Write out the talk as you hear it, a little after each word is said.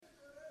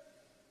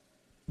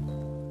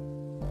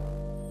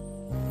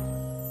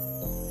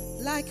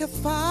Like a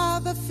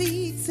father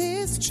feeds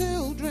his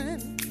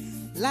children,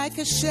 like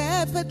a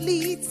shepherd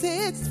leads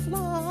its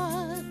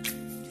flock,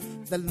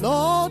 the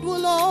Lord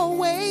will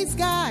always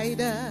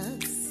guide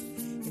us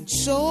and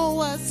show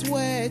us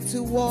where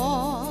to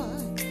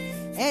walk.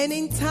 And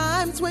in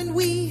times when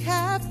we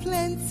have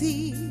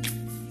plenty,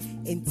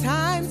 in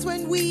times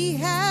when we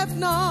have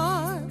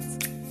not,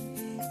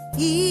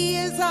 He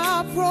is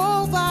our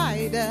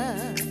provider,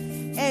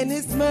 and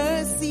His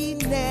mercy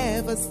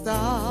never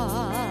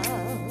stops.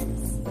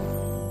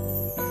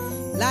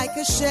 Like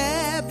a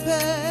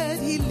shepherd,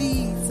 He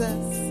leads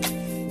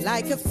us.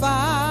 Like a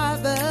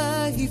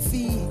father, He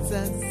feeds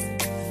us.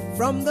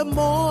 From the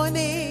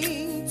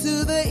morning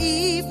to the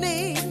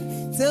evening,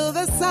 till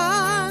the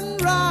sun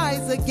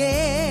rise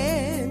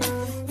again.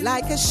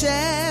 Like a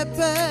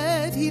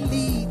shepherd, He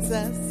leads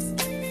us.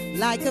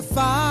 Like a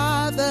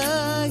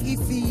father, He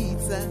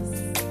feeds us.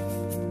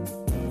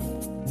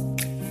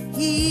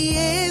 He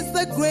is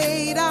the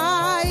great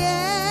I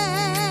am.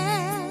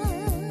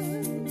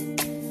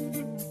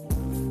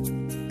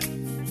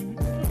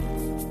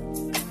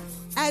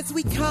 As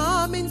we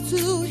come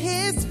into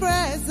His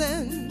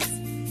presence,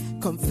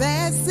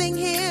 confessing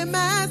Him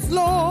as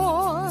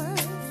Lord,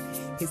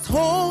 His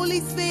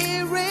Holy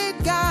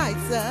Spirit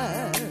guides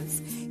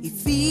us. He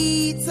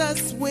feeds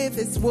us with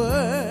His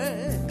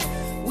word.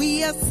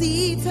 We are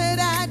seated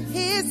at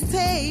His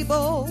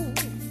table,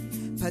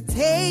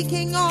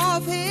 partaking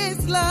of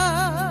His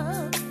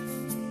love,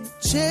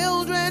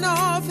 children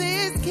of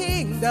His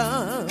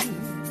kingdom,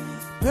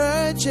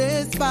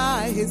 purchased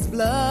by His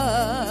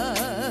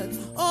blood.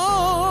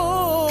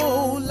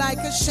 Oh, like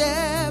a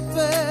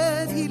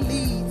shepherd, He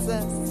leads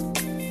us.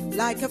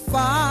 Like a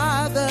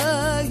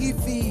father, He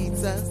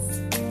feeds us.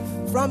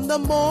 From the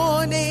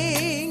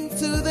morning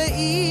to the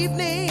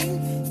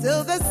evening,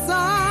 till the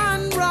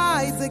sun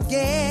rise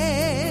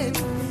again.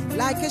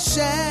 Like a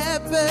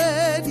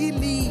shepherd, He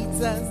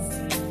leads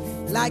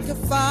us. Like a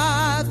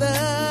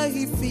father,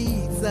 He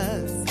feeds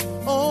us.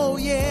 Oh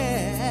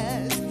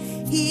yes,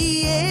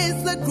 He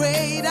is the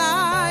great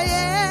I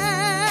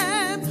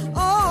am.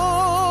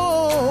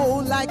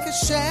 Oh, like a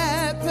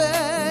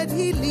shepherd,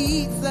 He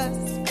leads us.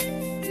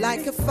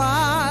 Like a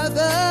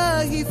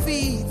father, He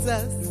feeds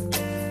us.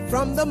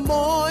 From the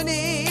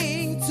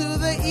morning to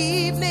the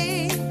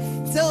evening,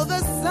 till the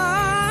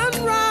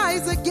sun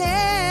rise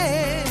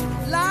again.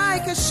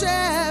 Like a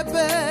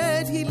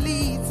shepherd, He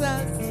leads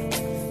us.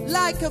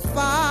 Like a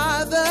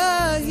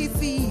father, He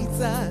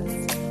feeds us.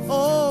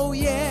 Oh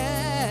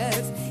yes,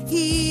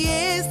 He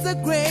is the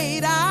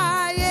great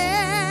I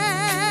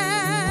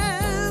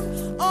am.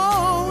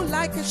 Oh,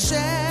 like a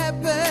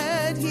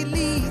shepherd, He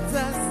leads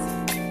us.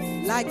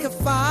 Like a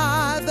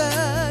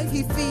father,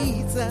 He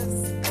feeds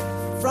us.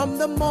 From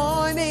the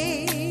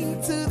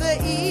morning to the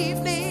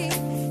evening,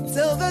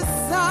 till the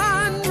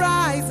sun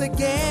rise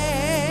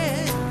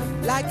again.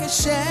 Like a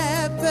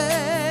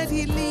shepherd,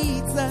 He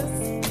leads us.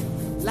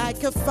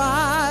 Like a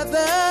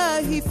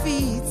father, He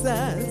feeds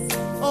us.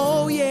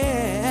 Oh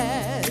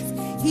yes,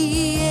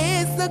 He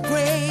is the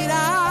great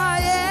I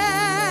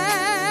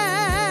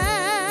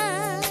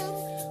am.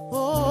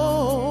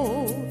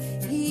 Oh,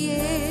 He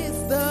is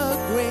the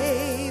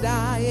great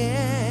I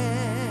am.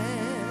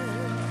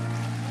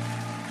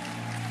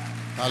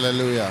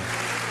 Hallelujah.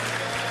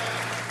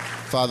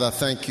 Father,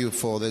 thank you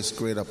for this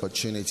great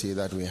opportunity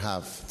that we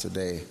have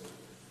today.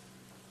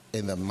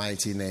 In the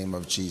mighty name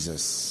of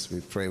Jesus, we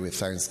pray with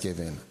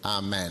thanksgiving.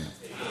 Amen.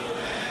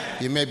 Amen.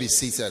 You may be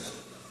seated.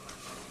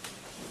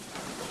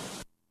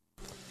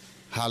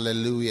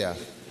 Hallelujah.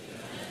 Amen.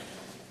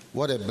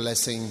 What a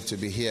blessing to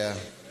be here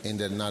in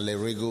the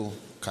Nerelugu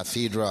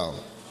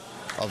Cathedral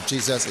of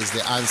Jesus is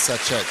the Answer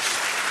Church.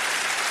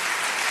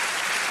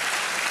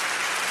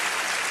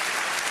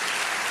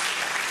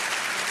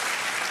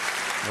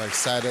 We're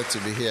excited to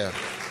be here.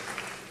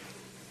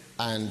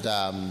 And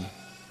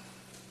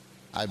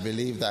I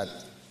believe that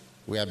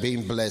we are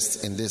being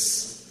blessed in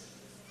this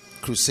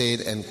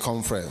crusade and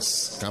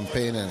conference,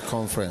 campaign and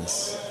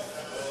conference.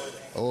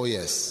 Oh,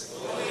 yes.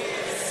 Oh,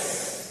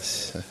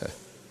 yes.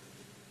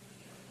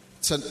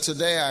 So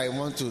today I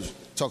want to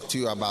talk to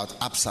you about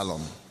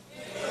Absalom.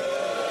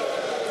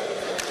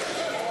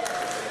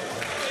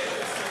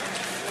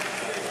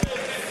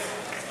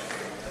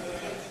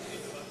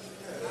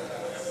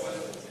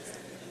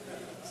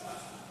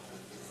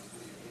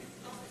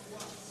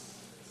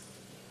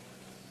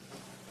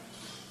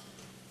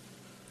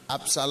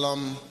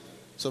 Absalom.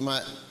 So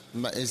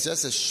it's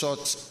just a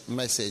short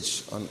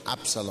message on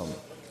Absalom.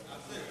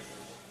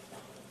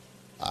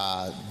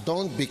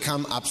 Don't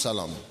become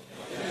Absalom.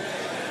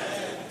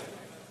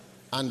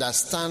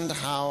 Understand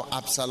how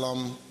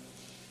Absalom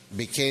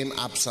became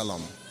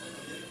Absalom,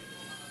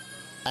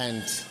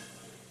 and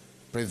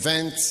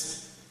prevent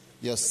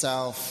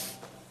yourself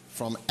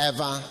from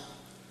ever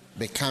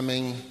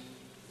becoming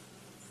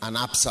an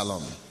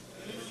Absalom.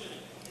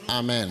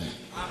 Amen.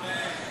 Amen.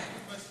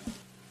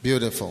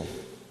 Beautiful.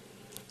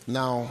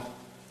 Now,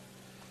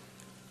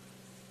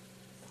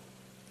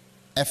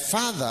 a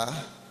father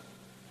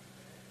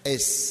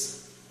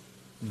is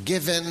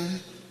given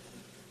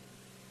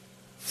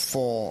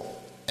for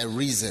a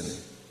reason.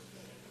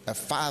 A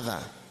father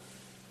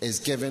is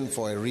given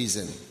for a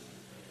reason.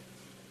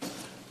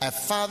 A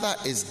father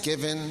is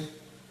given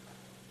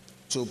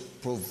to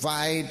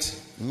provide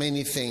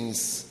many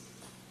things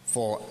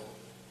for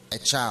a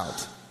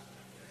child.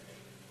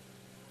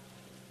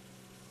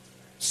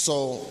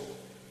 So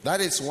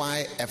that is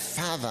why a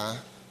father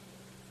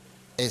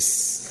is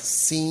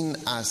seen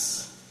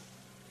as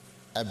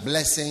a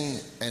blessing,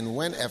 and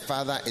when a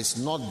father is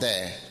not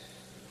there,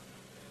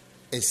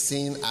 is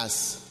seen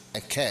as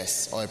a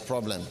curse or a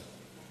problem.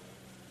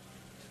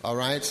 All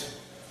right?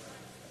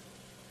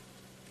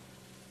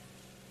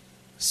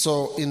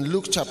 So in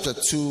Luke chapter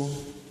 2,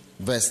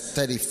 verse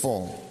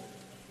 34,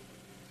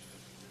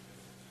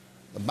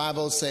 the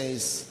Bible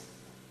says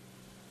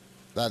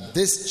that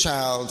this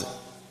child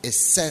is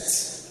set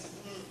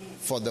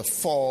for the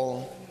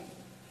fall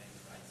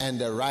and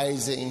the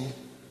rising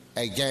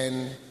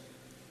again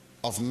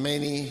of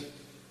many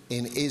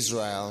in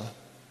Israel,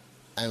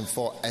 and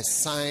for a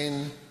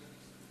sign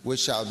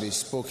which shall be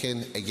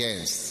spoken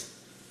against.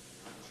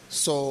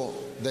 So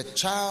the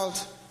child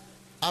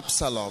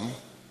Absalom,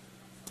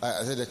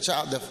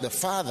 the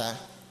father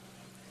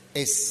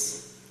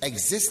is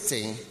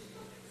existing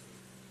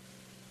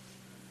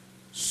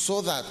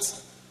so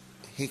that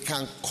he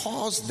can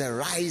cause the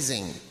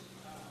rising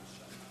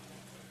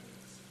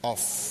of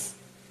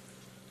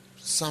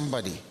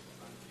somebody.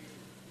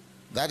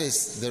 That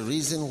is the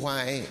reason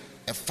why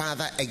a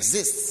father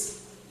exists.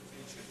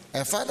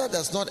 A father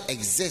does not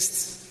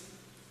exist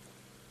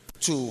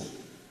to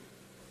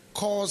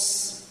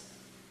cause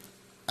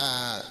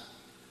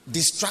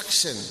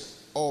destruction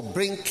or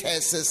bring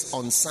curses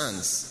on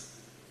sons.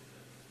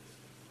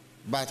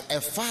 But a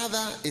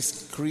father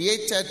is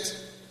created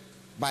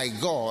by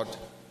God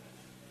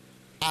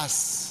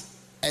as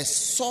a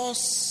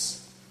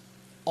source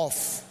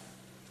of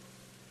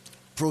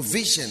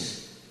provision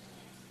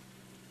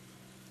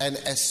and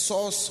a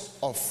source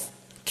of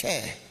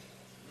care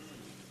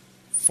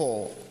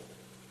for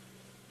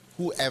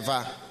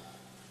whoever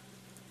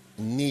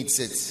needs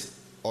it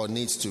or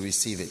needs to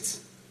receive it.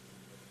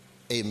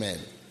 Amen.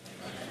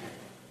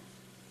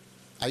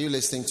 Are you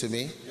listening to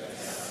me?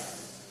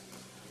 Yes.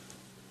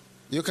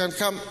 You can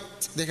come.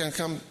 They can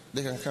come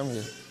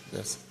here.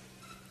 Yes.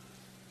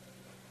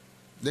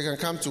 They can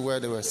come to where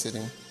they were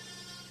sitting.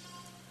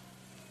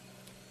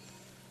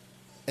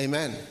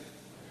 Amen.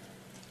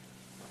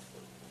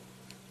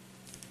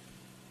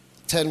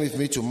 Turn with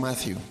me to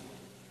Matthew.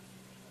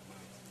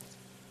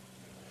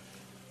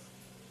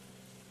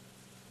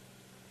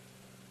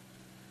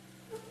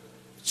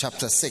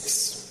 Chapter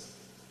 6,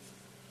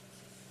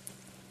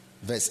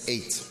 verse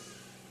 8.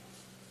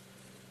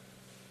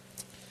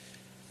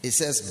 It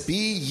says,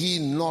 "Be ye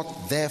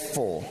not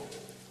therefore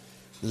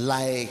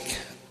like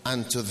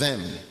unto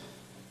them,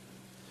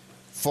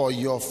 for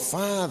your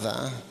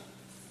Father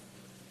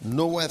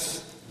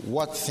knoweth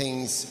what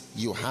things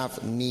you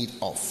have need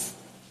of,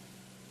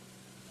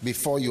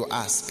 before you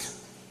ask.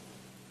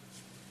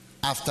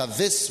 After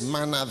this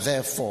manner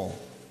therefore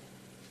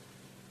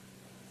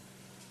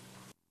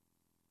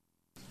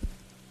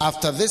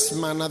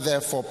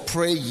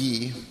pray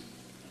ye,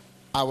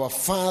 Our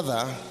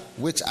Father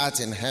which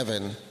art in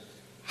heaven,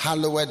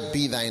 hallowed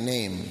be thy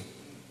name.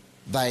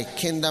 Thy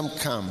kingdom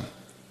come,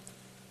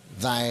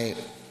 thy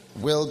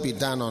will be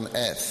done on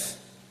earth.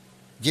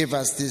 Give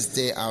us this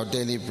day our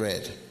daily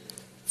bread.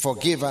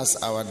 Forgive us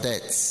our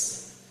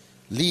debts.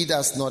 Lead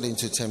us not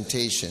into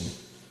temptation.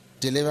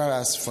 Deliver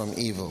us from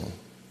evil.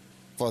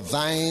 For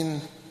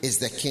thine is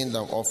the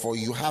kingdom," or for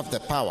you have the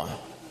power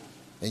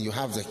and you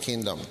have the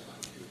kingdom.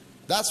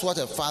 That's what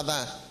a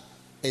father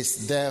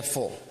is there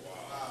for.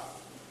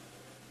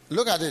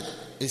 Look at it.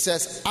 It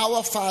says,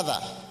 "Our Father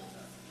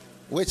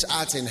which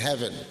art in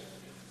heaven."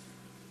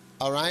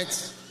 All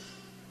right?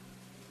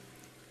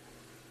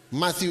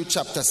 Matthew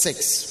chapter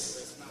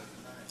 6,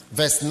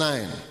 verse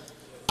 9.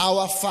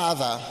 "Our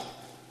Father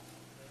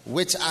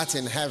which art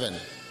in heaven."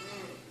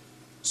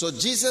 So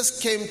Jesus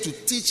came to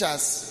teach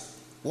us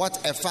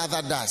what a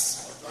father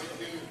does.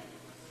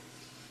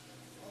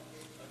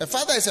 A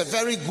father is a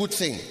very good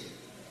thing.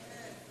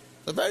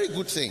 A very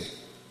good thing.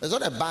 It's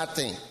not a bad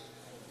thing.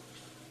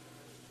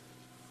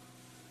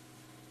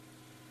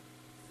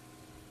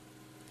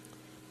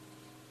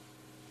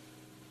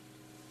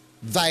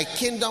 Thy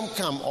kingdom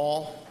come,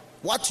 or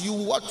what you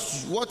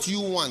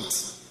want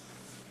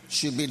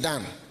should be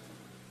done.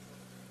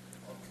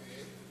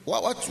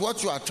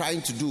 What you are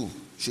trying to do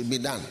should be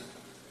done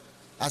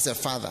as a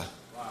father.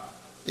 Wow.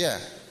 Yeah.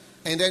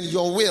 And then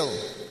your will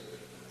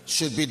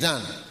should be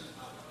done.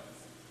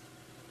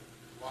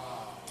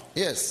 Wow.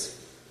 Yes.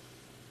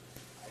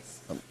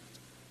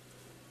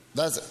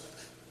 That's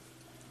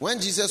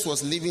when Jesus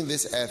was leaving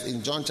this earth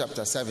in John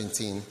chapter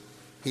 17,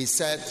 he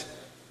said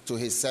to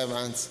his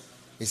servants,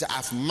 he said,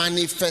 "I've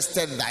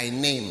manifested thy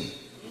name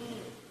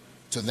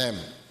to them.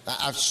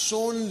 I've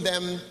shown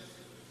them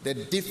the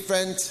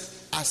different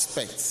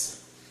aspects.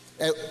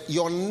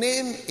 Your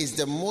name is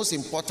the most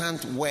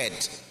important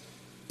word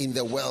in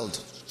the world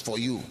for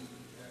you.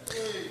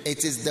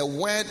 It is the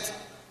word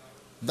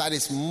that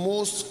is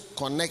most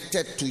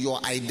connected to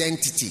your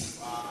identity.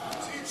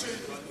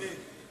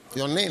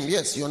 Your name,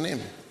 yes, your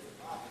name.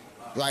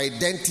 Your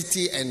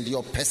identity and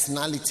your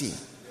personality.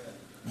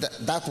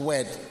 That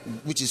word,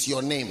 which is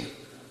your name,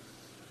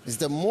 is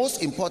the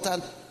most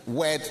important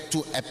word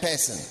to a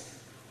person.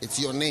 It's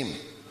your name.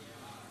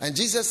 And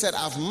Jesus said,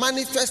 I've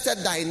manifested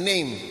thy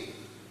name.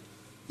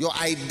 Your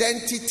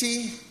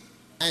identity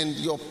and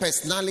your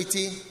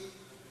personality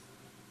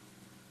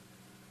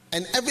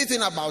and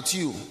everything about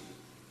you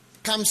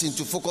comes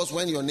into focus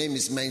when your name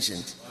is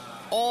mentioned.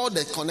 All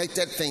the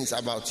connected things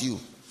about you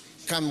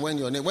come when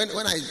your name.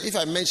 If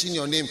I mention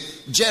your name,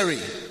 Jerry,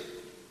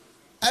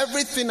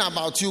 everything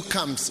about you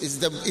comes. Is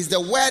the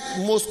word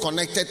most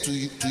connected to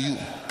you. Do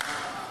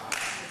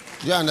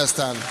you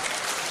understand?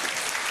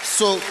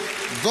 So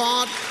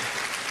God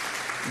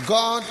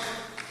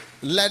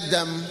let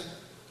them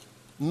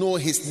know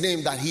his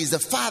name, that he is the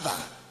Father.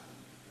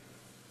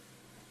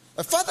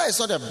 A father is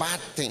not a bad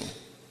thing.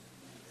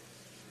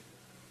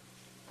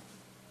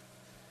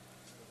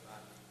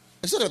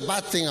 It's not a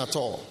bad thing at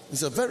all.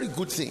 It's a very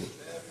good thing.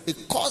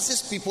 It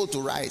causes people to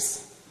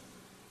rise.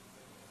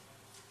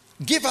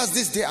 Give us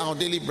this day our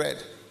daily bread.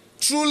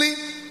 Truly,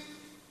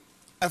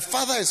 a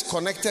father is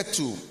connected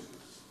to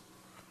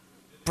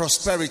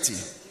prosperity.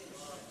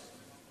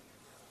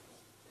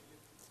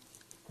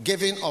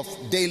 Giving of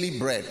daily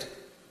bread.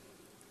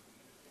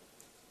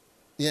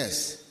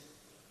 Yes.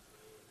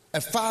 A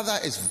father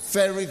is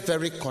very,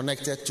 very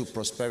connected to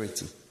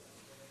prosperity.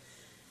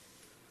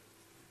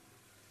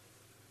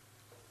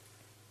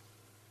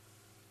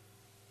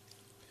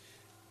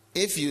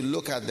 If you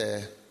look at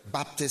the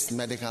Baptist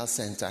Medical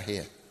Center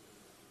here,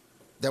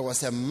 there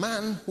was a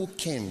man who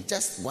came,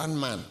 just one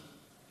man,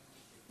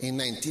 in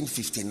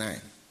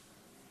 1959,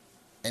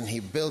 and he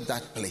built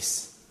that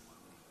place.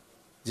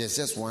 There's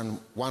just one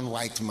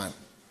white man.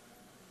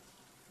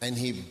 And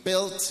he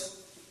built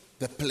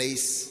the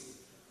place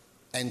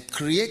and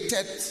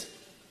created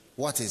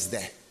what is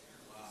there.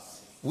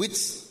 Which,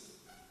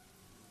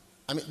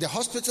 the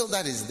hospital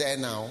that is there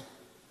now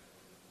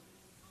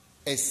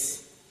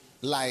is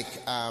like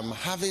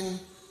having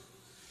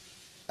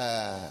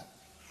a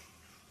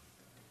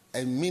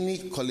mini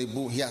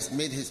Kolebu. He has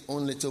made his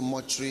own little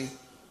mortuary,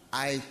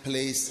 eye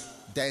place,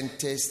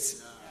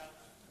 dentist,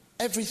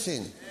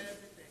 everything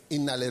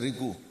in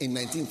Nerelugu in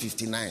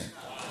 1959.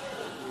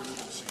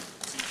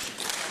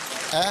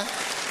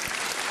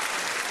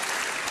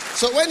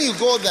 So when you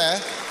go there,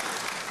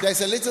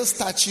 there's a little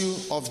statue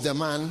of the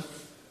man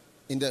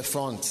in the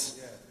front.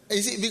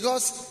 You see,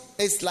 because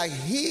it's like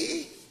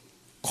he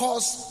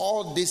caused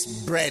all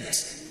this bread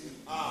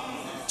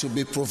to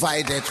be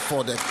provided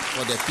for the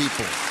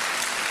people.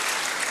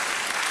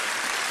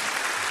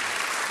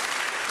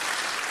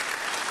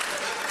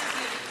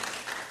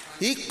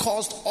 He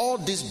caused all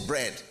this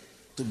bread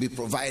to be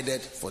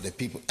provided for the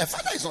people. A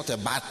father is not a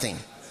bad thing.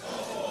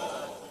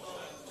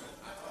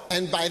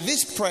 And by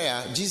this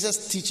prayer,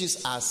 Jesus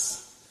teaches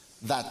us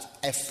that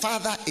a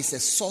father is a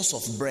source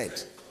of bread.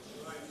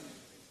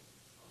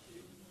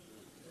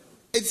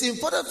 It's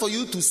important for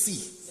you to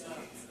see.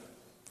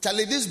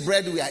 Charlie, this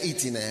bread we are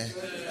eating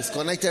is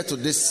connected to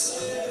this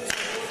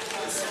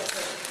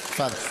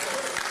father.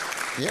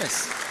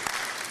 Yes.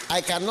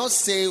 I cannot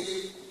say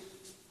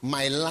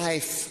my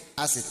life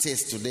as it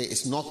is today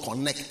is not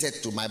connected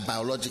to my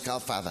biological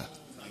father.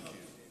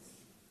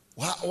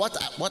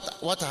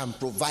 What I'm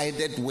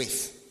provided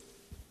with,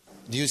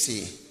 do you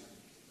see,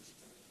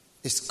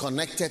 is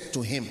connected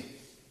to him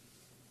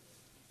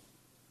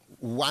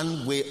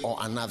one way or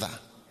another.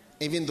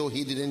 Even though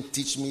he didn't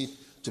teach me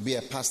to be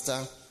a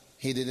pastor,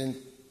 he didn't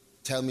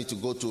tell me to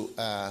go to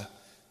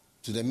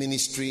the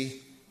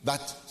ministry,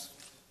 but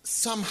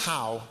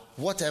somehow,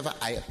 whatever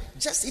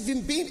just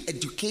even being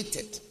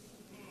educated,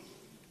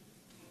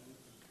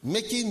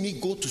 making me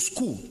go to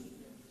school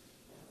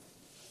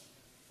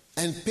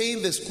and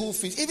paying the school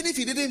fees. Even if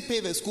he didn't pay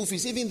the school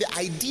fees, even the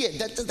idea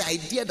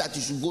that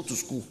you should go to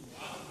school.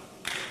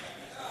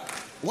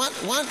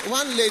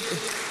 One lady,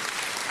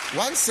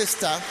 one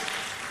sister,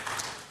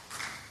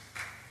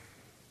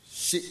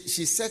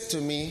 she said to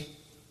me,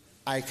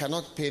 I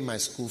cannot pay my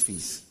school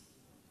fees.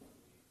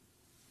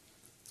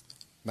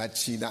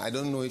 But I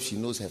don't know if she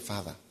knows her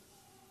father.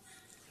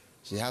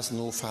 She has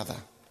no father,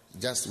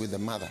 just with the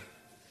mother.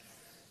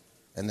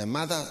 And the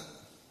mother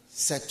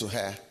said to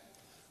her,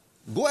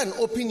 go and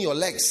open your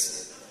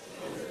legs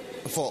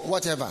for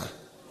whatever,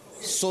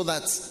 so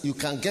that you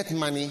can get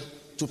money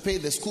to pay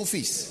the school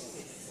fees.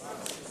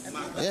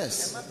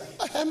 Yes.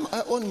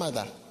 Her own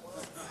mother.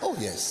 Oh,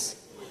 yes.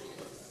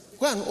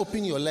 Go and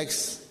open your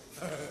legs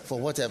for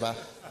whatever,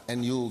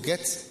 and you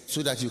get,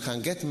 so that you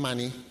can get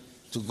money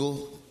to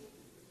go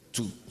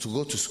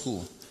to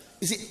school.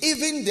 You see,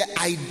 even the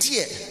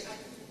idea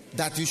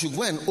that you should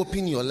go and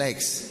open your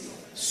legs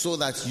so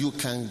that you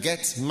can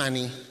get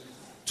money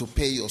to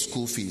pay your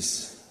school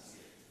fees.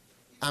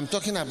 I'm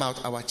talking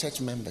about our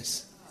church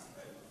members.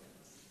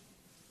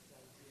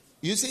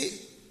 You see,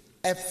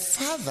 a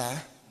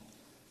father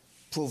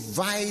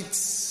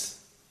provides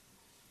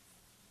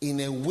in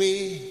a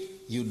way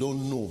you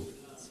don't know.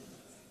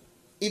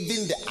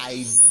 Even the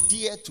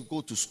idea to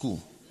go to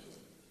school.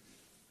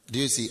 Do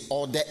you see?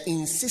 Or the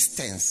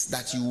insistence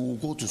that you will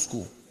go to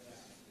school.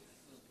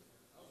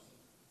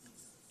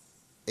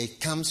 It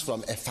comes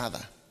from a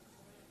father.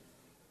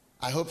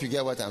 I hope you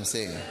get what I'm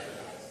saying.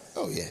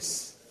 Oh,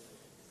 yes.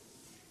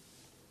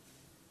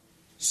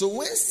 So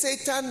when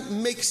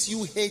Satan makes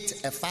you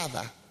hate a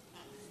father,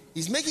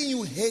 he's making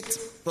you hate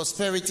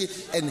prosperity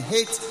and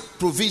hate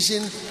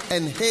provision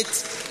and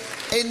hate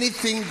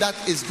anything that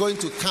is going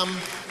to come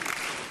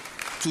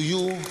to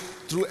you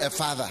through a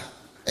father.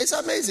 It's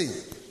amazing.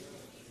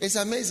 It's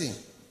amazing.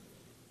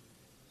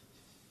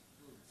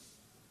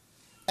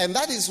 And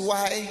that is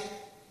why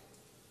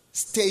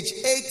stage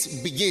 8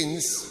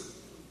 begins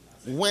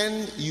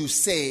when you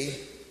say,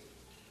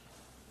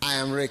 I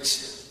am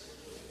rich.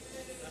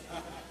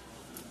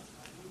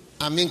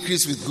 I'm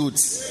increased with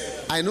goods.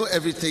 I know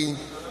everything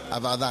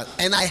about that.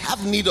 And I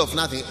have need of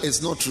nothing.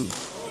 It's not true.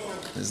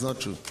 It's not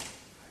true.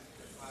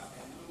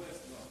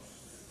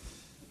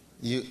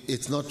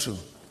 It's not true.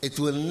 It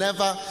will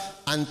never,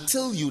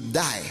 until you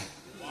die.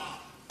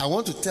 I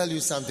want to tell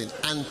you something.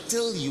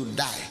 Until you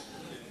die,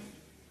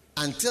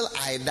 until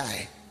I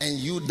die and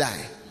you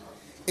die,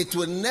 it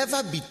will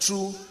never be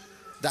true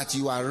that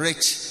you are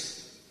rich.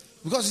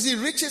 Because you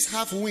see, riches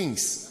have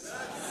wings.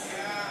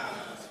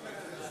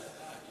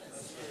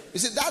 You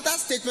see, that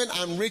statement,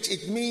 I'm rich,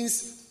 it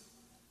means,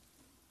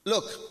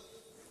 look,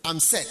 I'm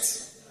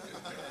set.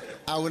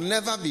 I will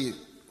never be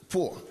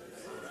poor.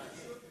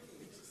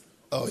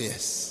 Oh,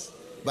 yes.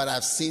 But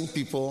I've seen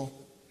people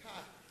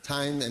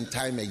time and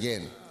time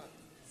again.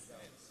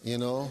 You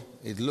know,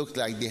 it looked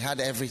like they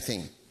had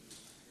everything.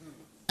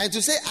 And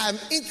to say I'm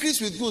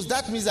increased with goods,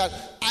 that means that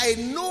I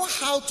know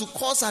how to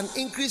cause an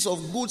increase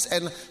of goods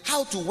and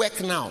how to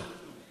work now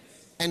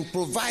and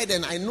provide,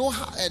 and I know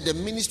how, the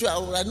ministry,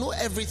 I know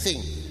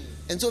everything.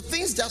 And so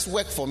things just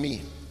work for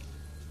me.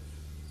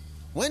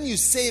 When you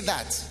say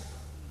that,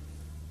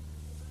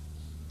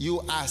 you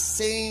are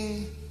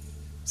saying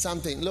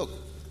something. Look,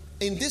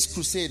 in this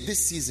crusade,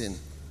 this season,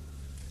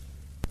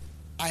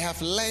 I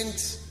have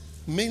learned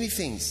many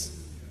things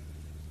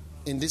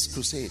in this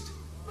crusade.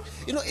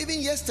 You know,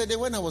 even yesterday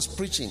when I was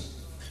preaching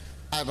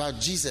about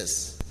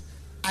Jesus,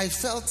 I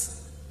felt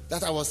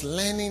that I was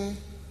learning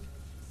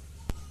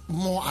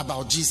more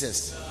about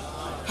Jesus.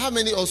 How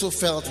many also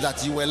felt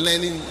that you were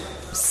learning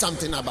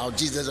something about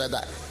Jesus? Right?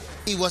 That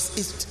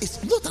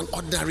it's not an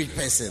ordinary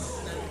person.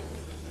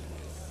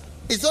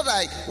 It's not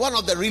like one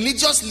of the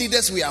religious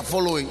leaders we are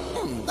following.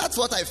 That's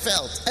what I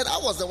felt. And I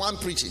was the one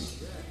preaching.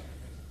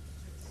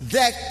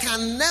 There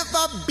can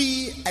never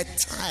be a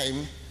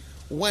time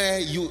where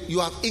you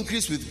have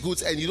increased with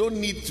goods and you don't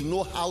need to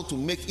know how to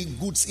make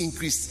goods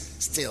increase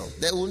still.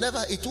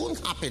 It won't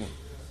happen.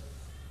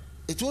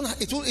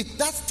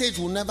 That stage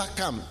will never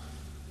come.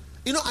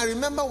 You know, I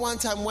remember one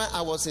time when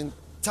I was in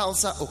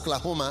Tulsa,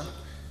 Oklahoma,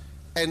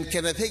 and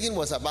Kenneth Hagin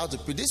was about to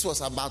preach. This was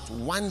about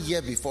 1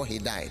 year before he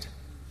died.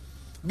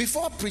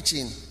 Before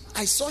preaching,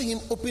 I saw him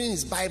opening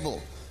his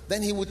Bible.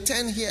 Then he would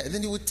turn here,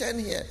 then he would turn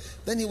here,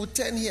 then he would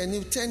turn here, and he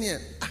would turn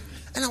here.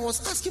 And I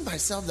was asking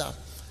myself that,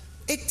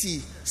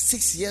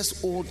 86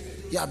 years old,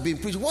 you have been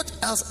preaching. What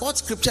else, what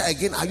scripture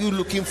again are you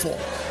looking for?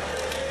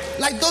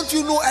 Like, don't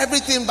you know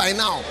everything by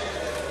now?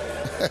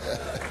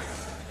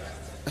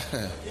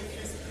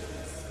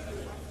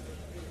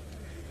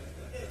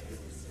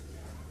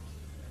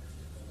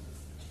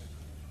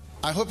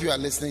 I hope you are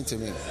listening to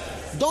me.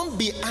 Don't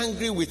be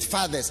angry with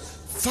fathers.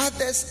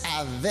 Fathers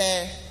are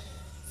there.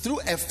 Through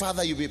a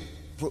father, you'll be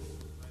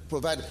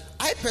provided.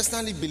 I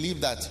personally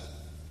believe that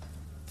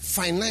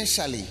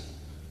financially,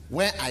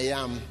 where I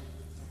am,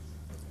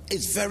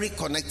 is very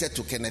connected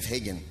to Kenneth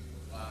Hagin.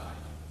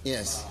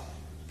 Yes.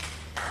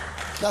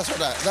 That's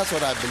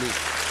what I believe.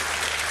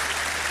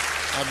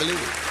 I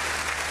believe it.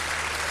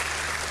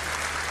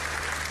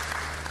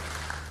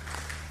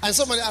 And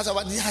somebody asked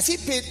about, has he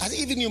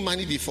given you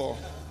money before?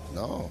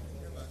 No.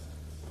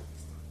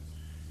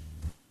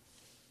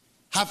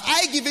 Have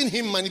I given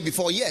him money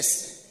before?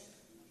 Yes.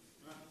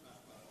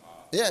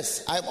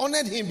 Yes, I've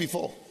honored him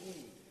before.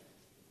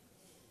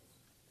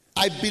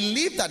 I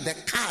believe that the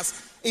cars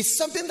is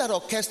something that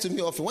occurs to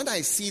me often. When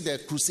I see the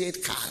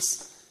crusade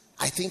cars,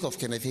 I think of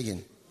Kenneth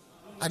Hagin.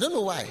 I don't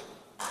know why.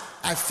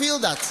 I feel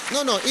that,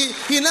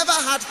 he never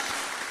had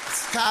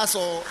cars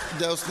or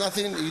there was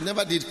nothing, he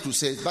never did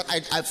crusade. But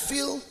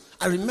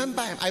I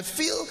remember him. I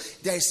feel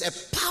there is a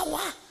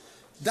power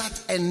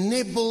that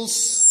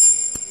enables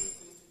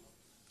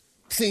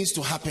things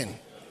to happen.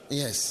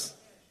 Yes.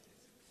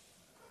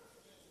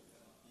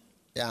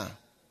 Yeah.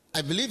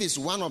 I believe it's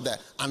one of the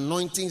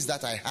anointings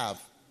that I have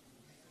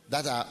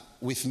that are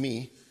with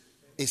me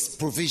is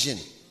provision.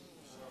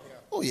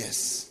 Oh,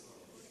 yes.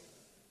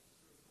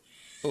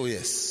 Oh,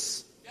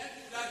 yes.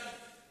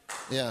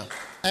 Yeah.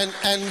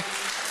 And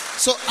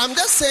so I'm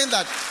just saying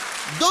that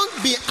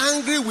don't be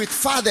angry with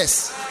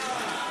fathers.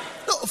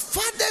 No,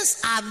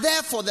 fathers are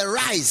there for the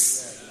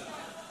rise.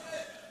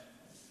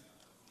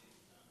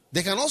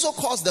 They can also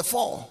cause the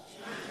fall.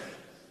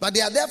 But they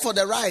are there for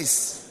the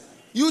rice.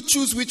 You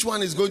choose which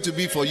one is going to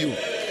be for you.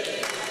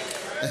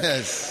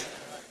 Yes.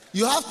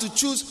 You have to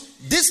choose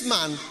this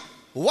man.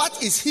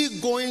 What is he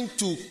going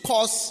to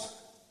cause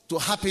to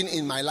happen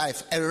in my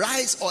life? A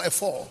rise or a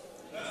fall?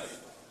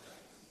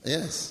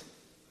 Yes.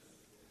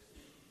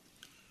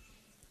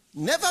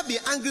 Never be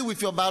angry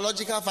with your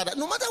biological father,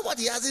 no matter what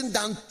he hasn't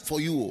done for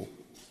you.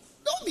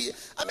 Don't be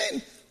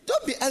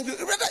angry.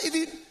 Rather,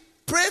 even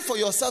pray for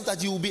yourself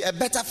that you will be a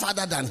better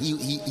father than he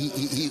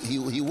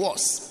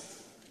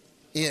was.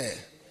 Yeah.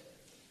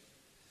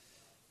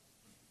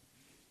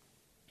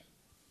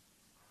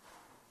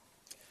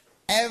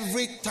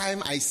 Every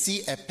time I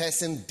see a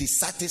person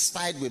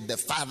dissatisfied with the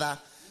father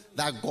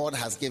that God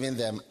has given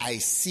them, I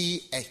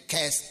see a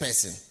cursed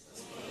person.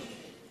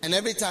 And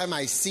every time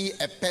I see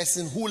a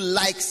person who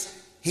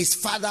likes his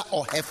father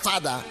or her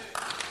father,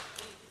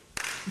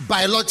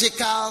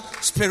 biological,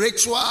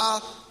 spiritual,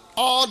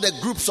 all the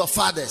groups of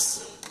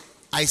fathers,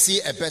 I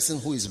see a person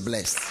who is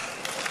blessed.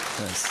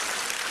 Yes.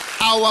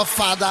 Our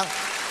Father,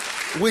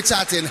 which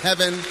art in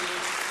heaven,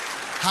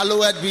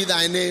 hallowed be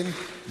thy name.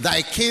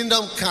 Thy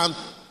kingdom come,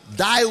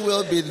 thy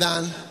will be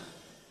done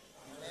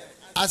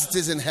as it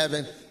is in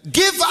heaven.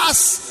 Give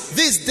us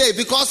this day,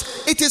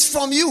 because it is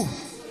from you.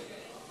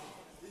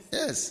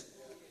 Yes.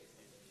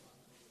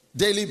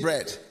 Daily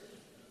bread.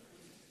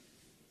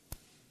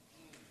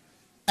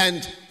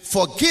 And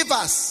forgive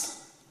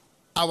us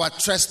our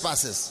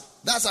trespasses.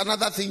 That's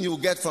another thing you will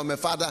get from a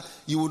father,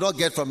 you will not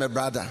get from a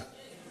brother.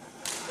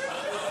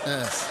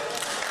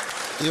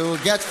 Yes. You will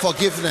get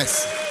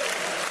forgiveness.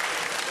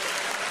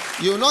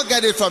 You will not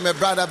get it from a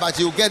brother, but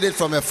you will get it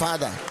from a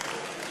father.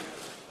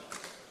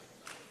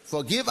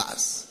 Forgive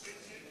us.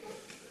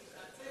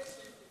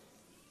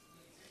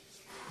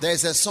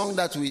 There's a song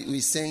that we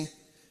sing.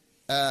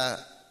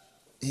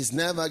 He's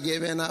never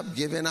given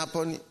up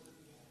on you.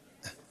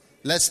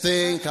 Let's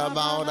think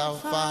about our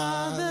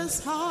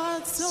Father's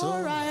heart,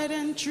 so right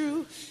and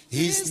true.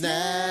 He's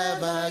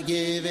never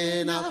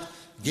given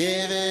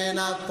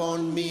up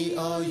on me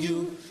or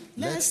you.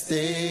 Let's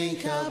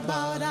think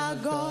about our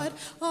God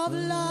of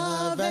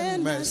love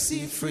and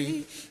mercy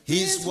free.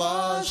 He's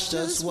washed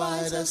us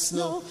white as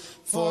snow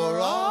for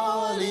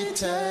all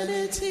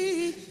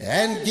eternity,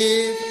 and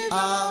give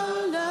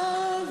our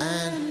love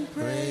and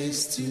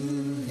praise to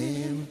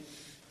Him.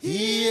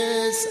 He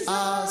is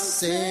our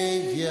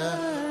Savior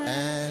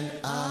and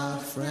our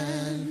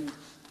friend.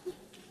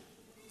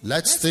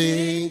 Let's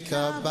think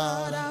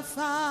about our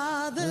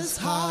Father's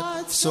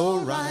heart, so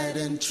right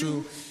and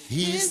true.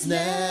 He's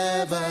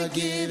never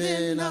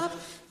given up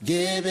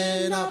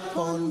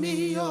on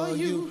me or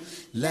you.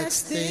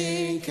 Let's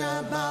think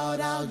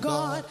about our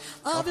God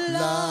of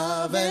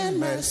love and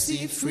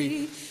mercy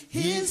free.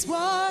 He's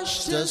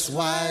washed us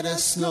white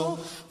as snow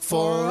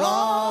for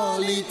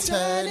all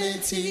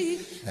eternity,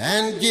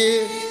 and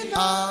give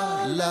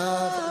our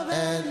love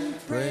and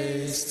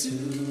praise to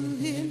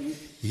Him.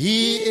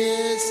 He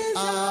is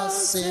our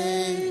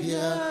Savior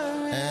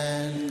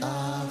and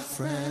our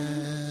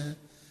friend.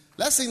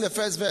 Let's sing the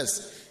first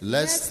verse.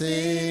 Let's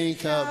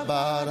think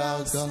about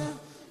our God,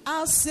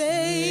 our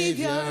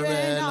Savior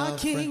and our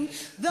King,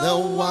 the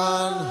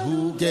one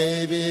who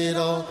gave it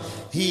all.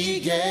 He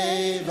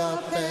gave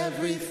up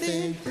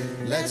everything.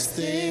 Let's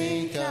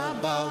think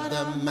about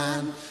the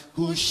man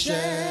who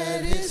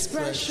shed his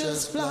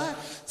precious blood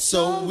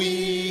so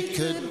we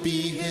could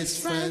be his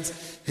friends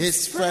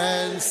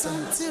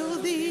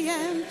until the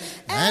end,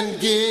 and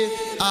give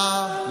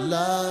our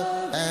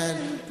love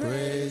and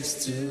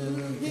praise to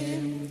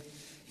Him.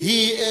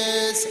 He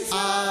is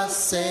our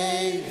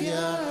Savior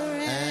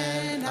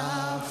and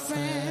our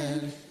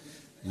friend.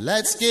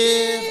 Let's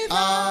give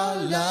our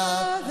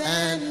love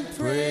and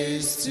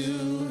praise to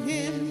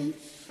Him.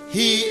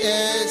 He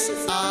is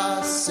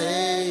our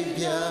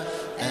Savior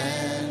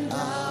and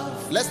our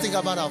friend. Let's think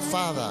about our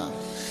Father.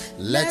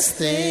 Let's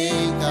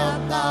think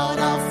about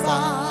our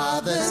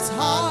Father's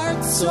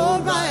heart, so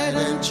right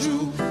and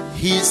true.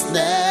 He's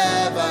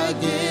never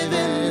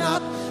given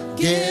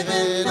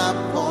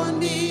up on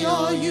me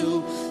or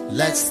you.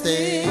 Let's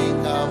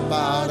think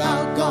about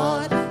our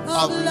God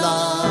of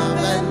love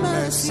and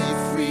mercy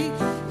free.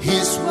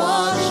 He's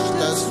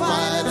washed us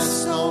white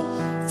as snow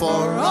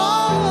for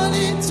all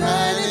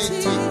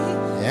eternity,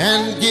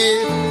 and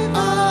give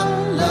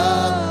our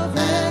love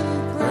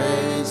and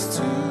praise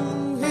to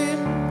Him.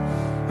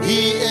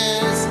 He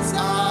is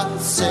our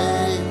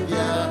Savior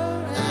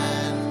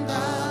and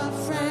our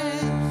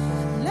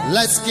friend.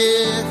 Let's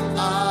give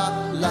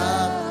our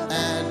love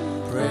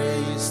and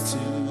praise to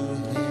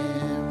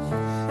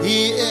Him.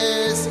 He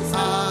is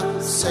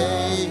our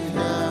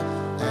Savior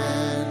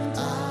and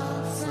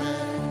our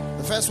friend.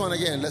 The first one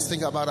again. Let's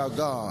think about our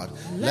God.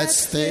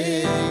 Let's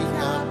think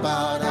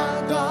about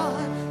our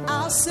God,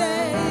 our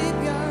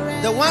Savior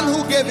and the one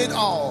who gave it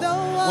all. The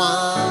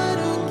one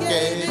who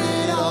gave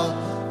it all.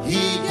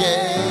 He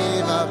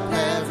gave up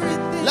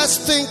everything. Let's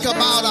think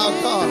about our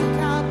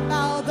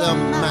God, the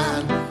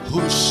man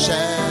who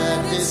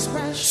shed his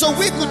precious, so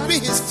we could be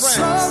His friends.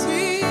 So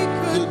we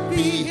could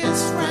be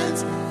His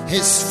friends.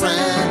 his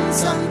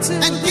friends unto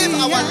and give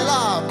our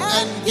love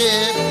and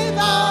give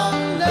our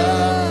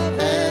love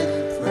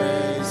and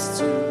praise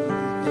to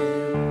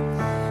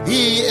him.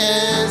 He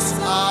is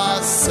our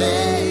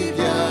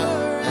Savior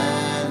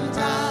and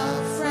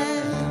our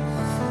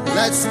friend.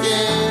 Let's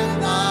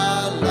give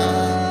our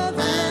love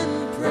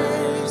and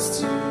praise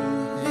to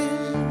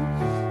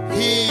him.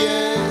 He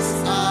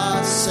is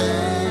our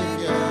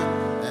Savior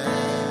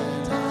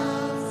and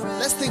our friend.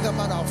 Let's think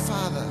about our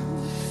Father.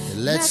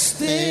 Let's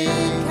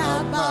think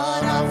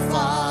about our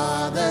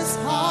Father's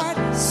heart,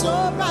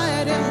 so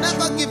bright and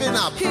never giving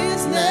up.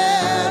 He's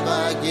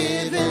never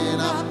giving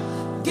up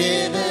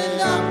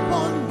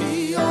on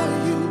me or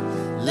you.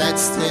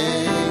 Let's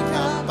think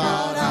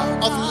about our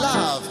of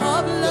love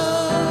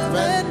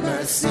and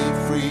mercy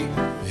free.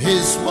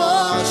 He's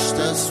washed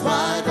us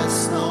white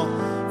as snow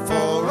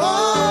for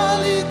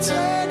all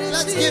eternity.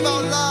 Let's give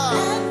our love.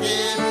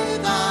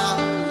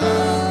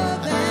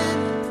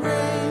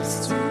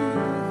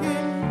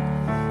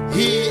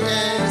 He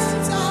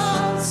is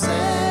our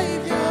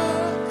Savior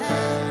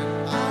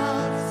and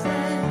our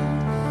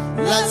friend.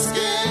 Let's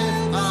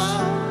give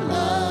our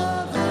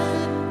love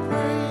and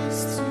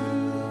praise to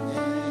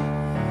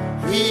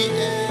him. He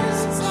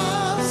is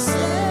our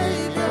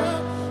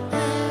Savior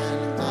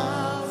and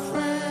our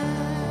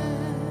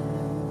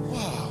friend.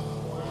 Wow.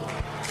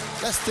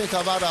 Let's think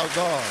about our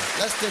God.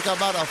 Let's think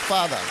about our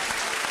Father.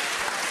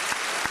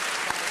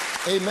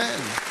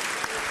 Amen.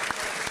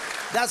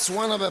 That's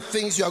one of the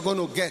things you are going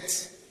to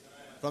get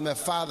from a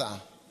father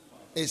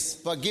is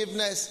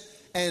forgiveness,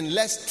 and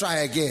let's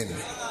try again.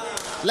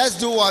 Let's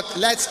do what?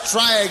 Let's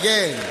try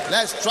again.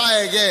 Let's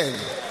try again.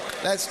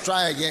 Let's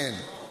try again.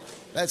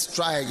 Let's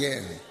try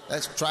again.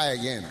 Let's try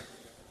again.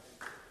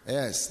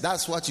 Yes,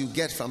 that's what you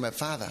get from a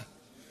father.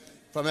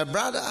 From a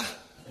brother,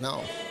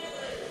 no.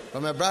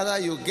 From a brother,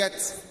 you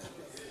get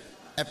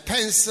a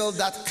pencil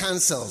that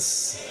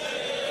cancels,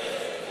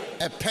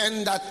 a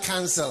pen that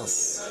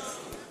cancels,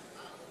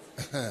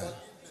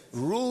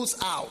 rules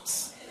out.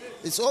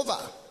 It's over.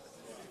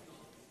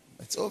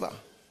 It's over.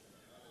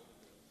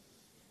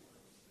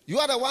 You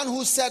are the one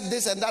who said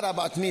this and that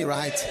about me,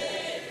 right?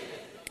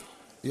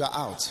 You are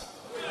out.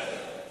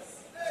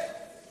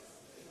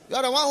 You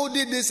are the one who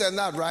did this and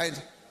that, right?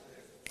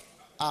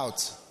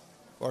 Out.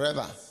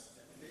 Forever.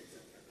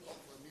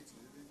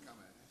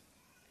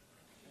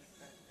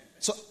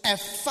 So a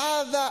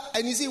father,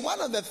 and you see, one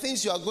of the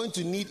things you are going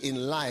to need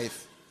in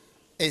life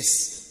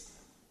is,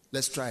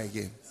 let's try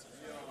again.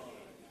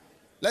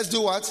 Let's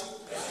do what?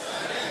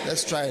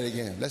 Let's try it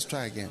again. Let's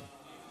try again.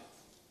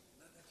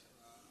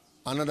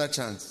 Another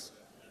chance.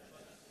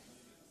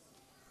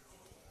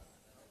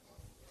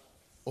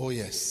 Oh,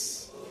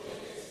 yes.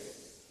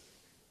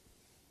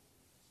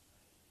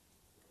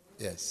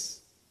 Yes.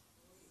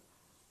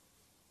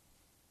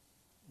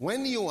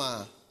 When you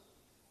are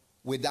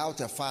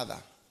without a father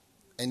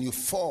and you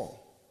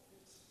fall,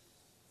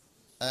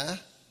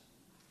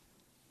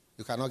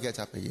 you cannot get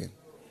up again.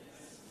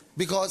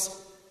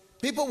 Because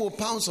people will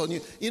pounce on you.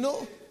 You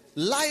know,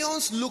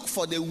 lions look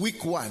for the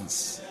weak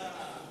ones.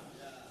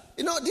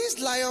 You know, these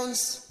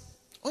lions,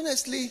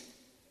 honestly,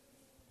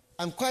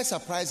 I'm quite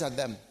surprised at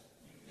them.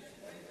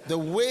 The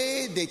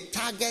way they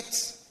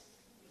target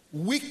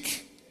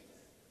weak,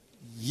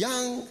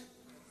 young,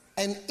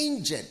 and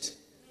injured.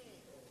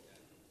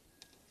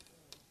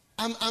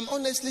 I'm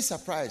honestly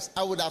surprised.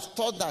 I would have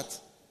thought that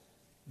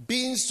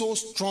being so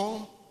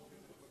strong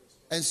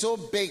and so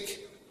big,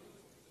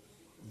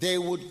 they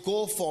would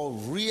go for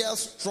real,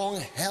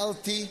 strong,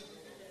 healthy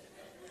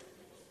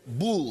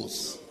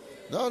bulls.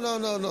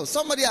 No.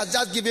 Somebody has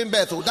just given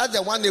birth. Oh, that's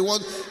the one they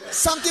want.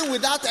 Something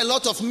without a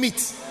lot of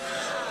meat.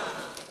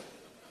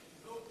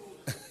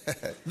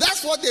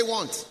 That's what they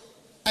want.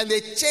 And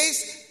they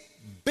chase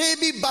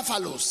baby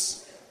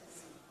buffaloes.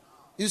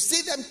 You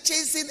see them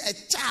chasing a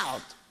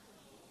child.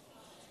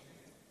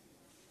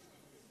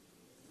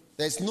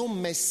 There's no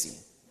mercy.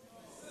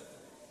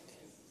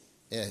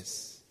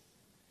 Yes.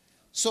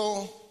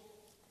 So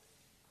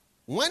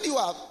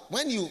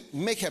when you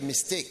make a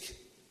mistake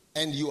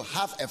and you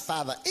have a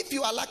father, if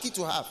you are lucky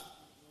to have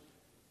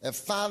a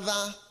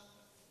father,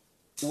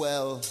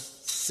 will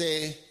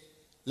say,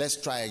 let's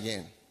try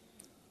again.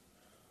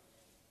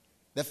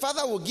 The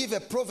father will give a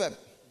proverb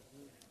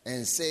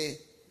and say,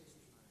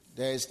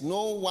 there is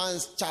no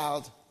one's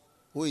child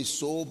who is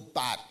so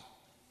bad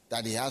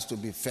that he has to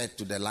be fed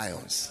to the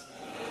lions.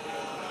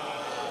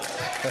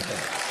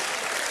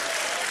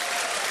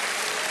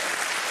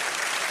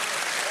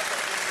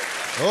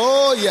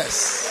 Oh,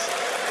 yes.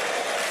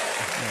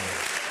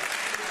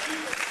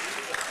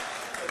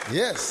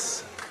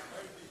 Yes.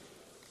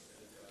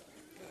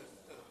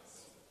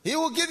 He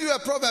will give you a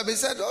proverb. He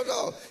said, oh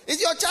no,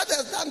 is your child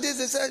has done this?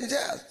 He said,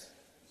 yes.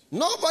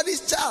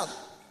 Nobody's child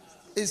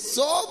is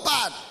so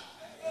bad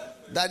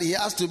that he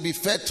has to be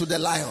fed to the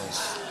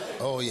lions.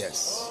 Oh,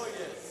 yes.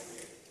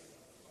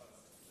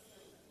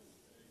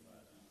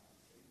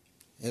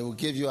 He will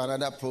give you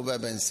another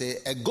proverb and say,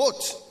 a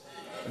goat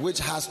which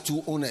has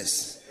two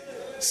owners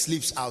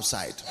sleeps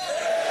outside.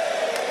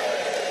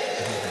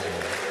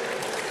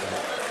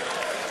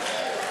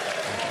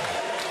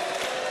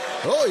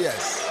 Oh,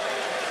 yes.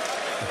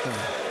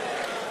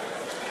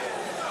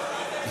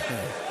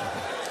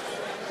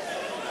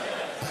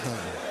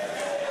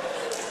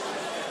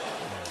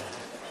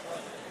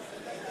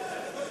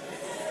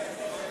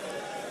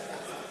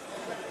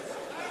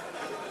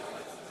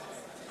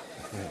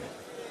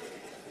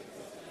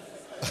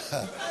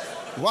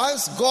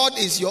 Once God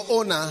is your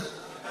owner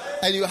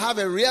and you have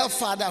a real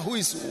father who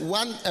is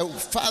one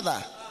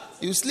father,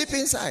 you sleep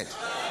inside.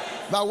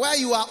 But where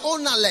you are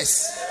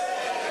ownerless,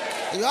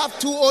 you have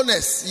two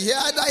owners. You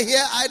either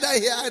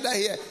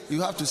here.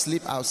 You have to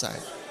sleep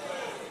outside.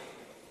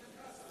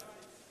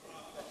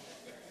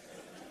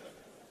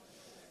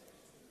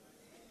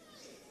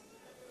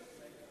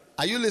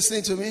 Are you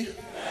listening to me?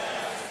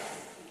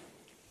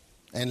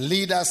 And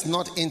lead us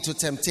not into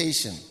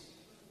temptation,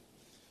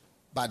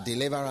 but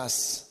deliver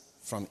us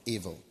from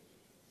evil.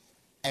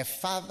 A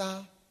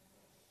father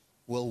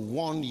will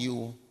warn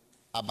you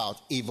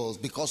about evils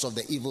because of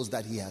the evils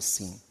that he has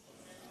seen.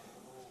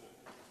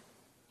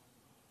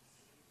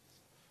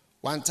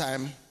 One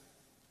time,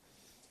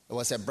 there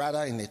was a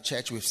brother in a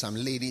church with some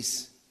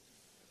ladies,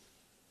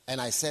 and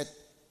I said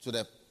to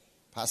the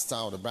pastor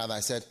or the brother, I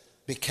said,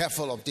 be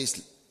careful of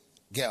these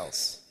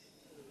girls.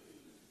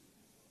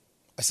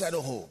 I said,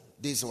 oh,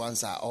 these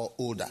ones are all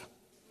older.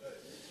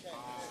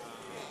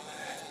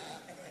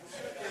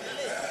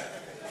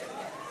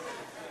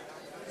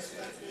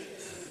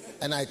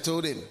 And I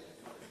told him,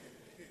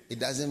 it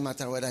doesn't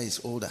matter whether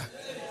he's older.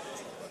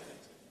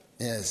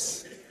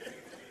 Yes.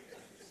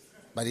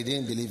 But he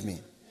didn't believe me.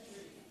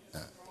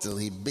 Till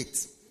he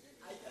bit.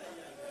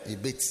 He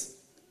bit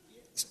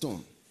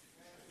stone.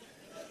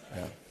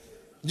 Yeah.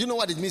 Do you know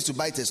what it means to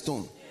bite a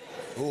stone?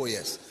 Oh,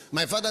 yes.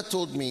 My father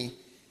told me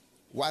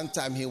one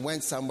time he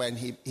went somewhere and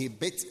he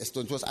bit a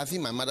stone. It was, I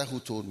think, my mother who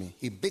told me.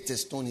 He bit a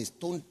stone. His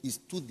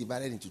tooth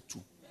divided into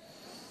two.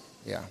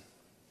 Yeah.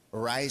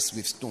 Rice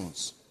with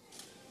stones.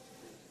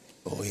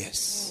 Oh,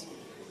 yes.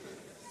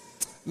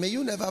 May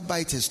you never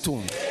bite a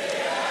stone.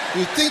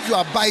 You think you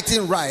are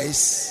biting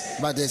rice,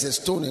 but there's a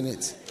stone in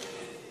it.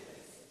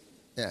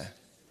 Yeah.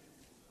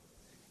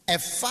 A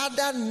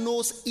father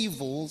knows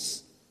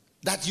evils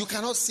that you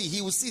cannot see.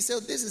 He will see, say,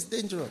 this is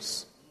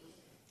dangerous.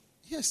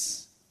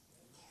 Yes.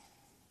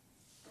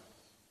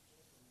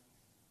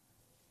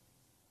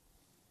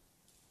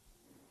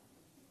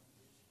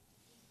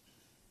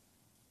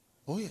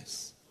 Oh,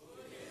 yes.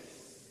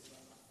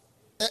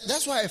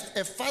 That's why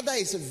a father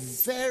is a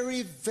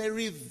very,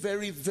 very,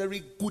 very,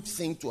 very good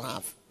thing to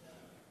have.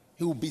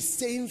 He will be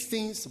saying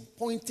things,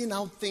 pointing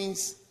out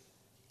things,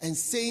 and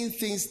saying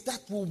things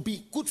that will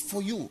be good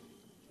for you.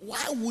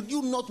 Why would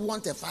you not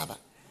want a father?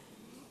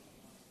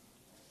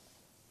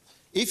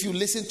 If you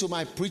listen to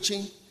my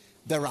preaching,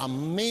 there are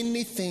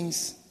many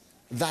things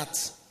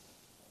that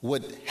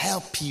would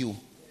help you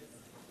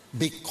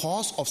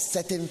because of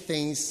certain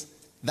things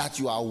that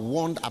you are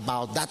warned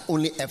about, that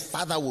only a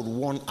father would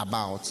warn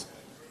about.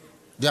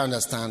 Do you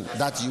understand?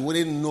 That you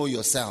wouldn't know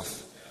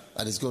yourself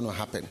that it's going to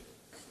happen.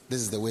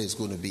 This is the way it's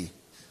going to be.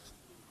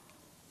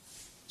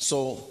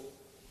 So,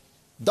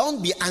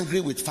 don't be angry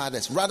with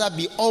fathers. Rather,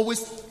 be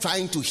always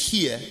trying to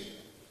hear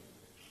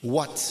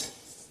what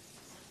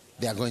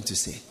they are going to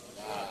say.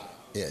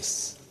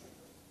 Yes.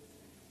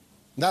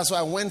 That's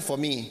why when for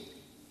me,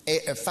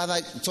 a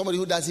father, somebody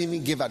who doesn't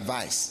even give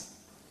advice,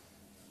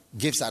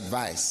 gives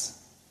advice,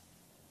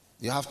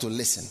 you have to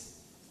listen.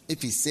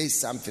 If he says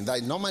something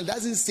that normally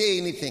doesn't say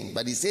anything,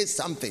 but he says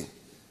something,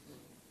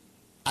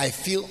 I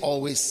feel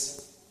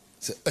always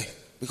say, hey,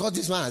 because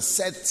this man has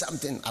said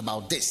something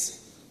about this,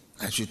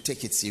 I should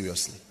take it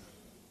seriously.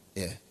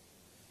 Yeah.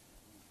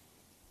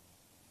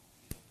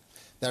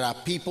 There are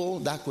people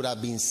that could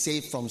have been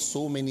saved from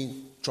so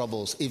many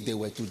troubles if they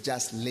were to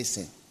just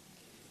listen.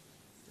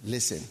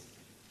 Listen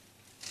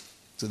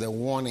to the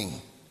warning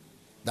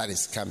that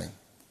is coming.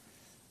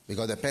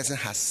 Because the person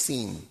has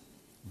seen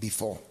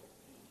before.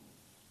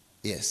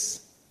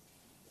 Yes.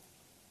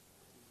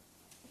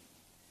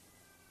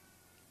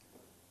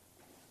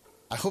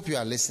 I hope you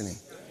are listening.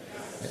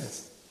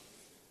 Yes.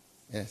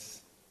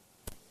 Yes.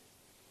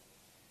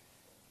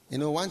 You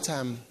know, one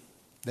time,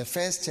 the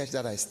first church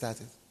that I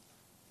started,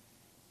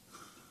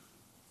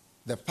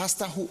 the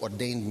pastor who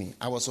ordained me,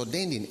 I was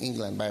ordained in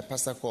England by a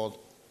pastor called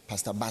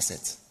Pastor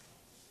Bassett.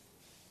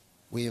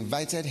 We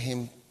invited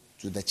him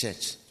to the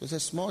church. It was a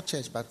small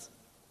church, but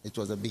it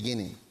was a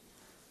beginning.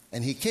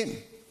 And he came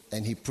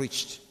and he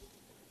preached.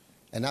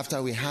 And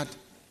after we had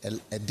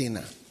a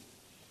dinner,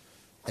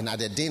 and at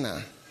the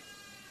dinner,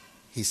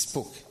 he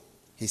spoke.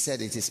 He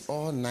said, it is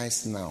all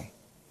nice now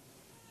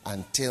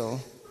until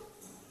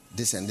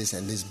this and this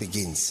and this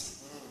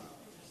begins.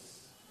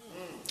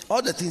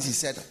 All the things he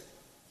said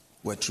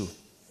were true.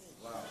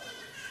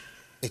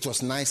 It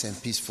was nice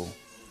and peaceful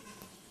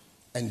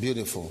and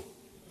beautiful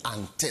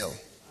until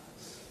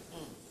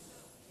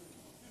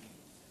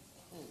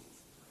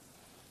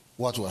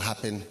what will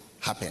happen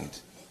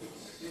happened.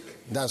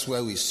 That's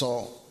where we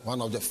saw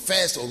one of the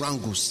first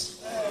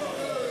orangus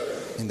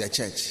in the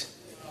church.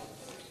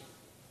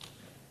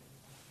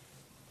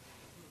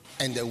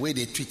 And the way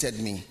they treated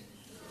me,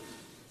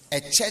 A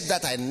church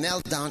that I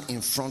knelt down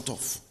in front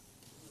of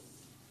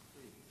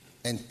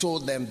and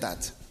told them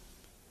that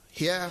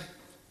here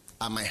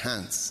are my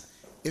hands.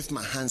 If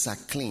my hands are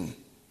clean,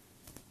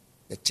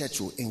 the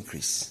church will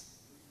increase.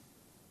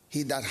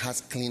 He that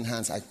has clean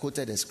hands, I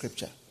quoted a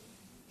scripture.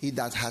 He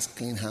that has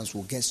clean hands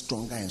will get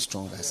stronger and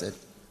stronger. I said,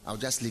 I'll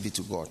just leave it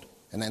to God.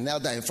 And I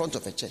knelt down in front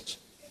of a church.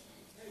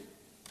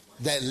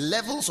 The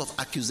levels of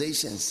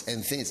accusations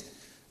and things.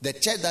 The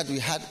church that we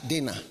had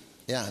dinner.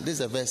 Yeah, this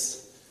is a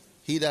verse.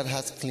 He that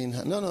has clean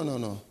hands.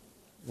 No.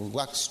 Will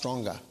work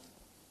stronger.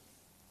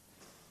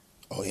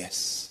 Oh,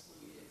 yes.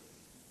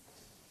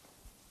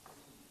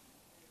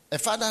 A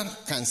father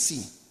can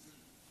see.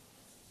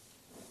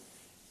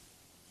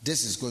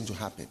 This is going to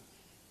happen.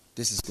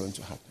 This is going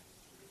to happen.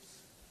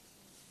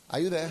 Are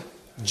you there?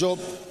 Job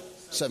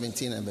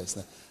 17 and verse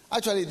 9.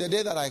 Actually, the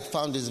day that I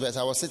found this verse,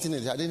 I was sitting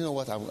in it. I didn't know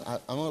what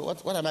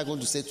am I going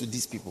to say to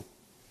these people.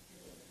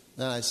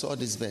 Then I saw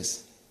this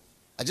verse.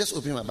 I just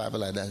opened my Bible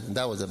like that, and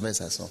that was the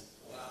verse I saw.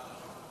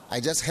 I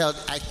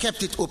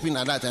kept it open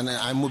like that, and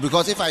I moved,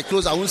 because if I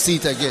close, I won't see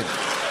it again.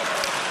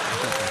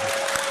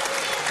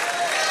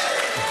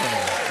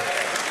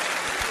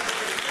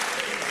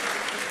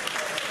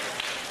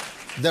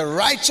 The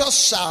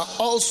righteous shall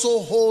also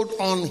hold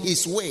on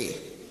his way,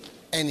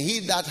 and he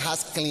that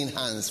has clean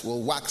hands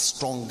will wax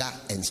stronger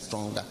and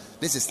stronger.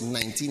 This is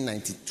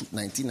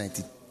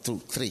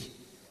 1993.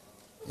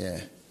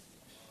 Yeah.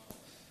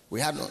 We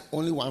had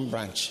only one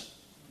branch.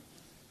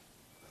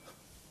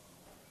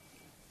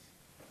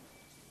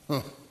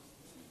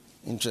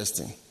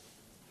 Interesting.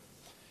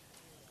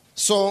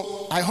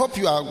 So I hope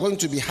you are going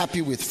to be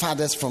happy with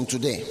fathers from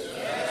today.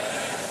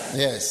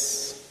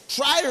 Yes.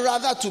 Try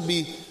rather to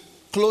be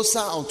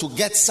closer or to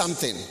get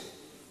something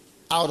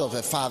out of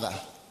a father,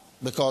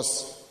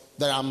 because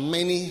there are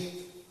many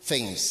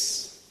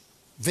things,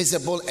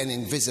 visible and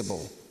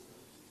invisible,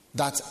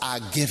 that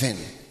are given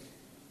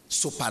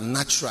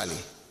supernaturally.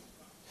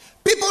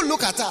 People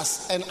look at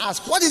us and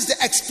ask, what is the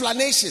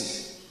explanation?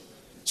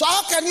 So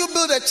how can you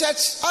build a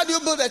church? How do you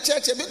build a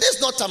church? This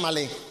is not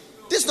Tamale.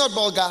 This is not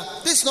Bolga.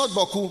 This is not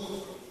Boku.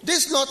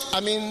 This is not,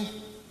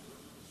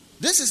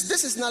 this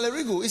is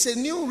Nerelugu. It's a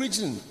new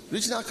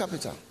regional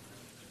capital.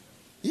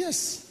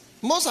 Yes.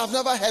 Most have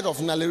never heard of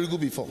Nerelugu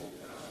before.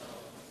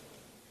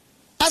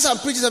 As I'm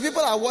preaching, the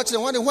people are watching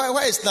and wondering,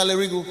 where is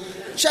Nerelugu?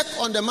 Check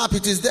on the map,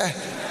 it is there.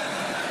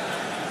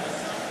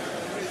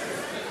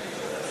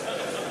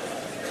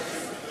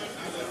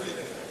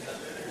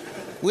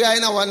 We are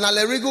in our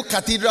Nerelugu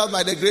Cathedral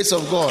by the grace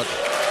of God.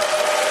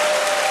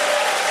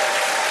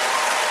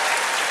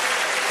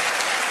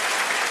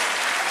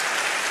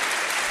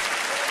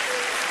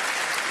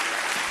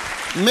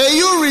 May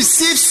you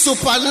receive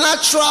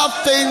supernatural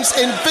things,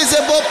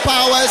 invisible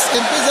powers,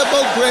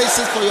 invisible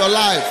graces for your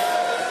life.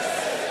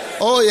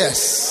 Oh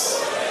yes.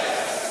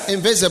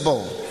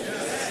 Invisible,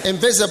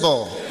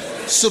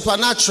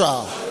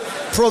 supernatural,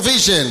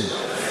 provision,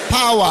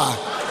 power,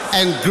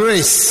 and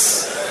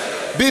grace.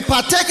 Be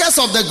partakers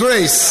of the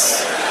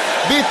grace.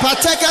 Be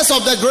partakers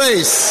of the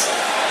grace.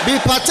 Be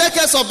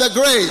partakers of the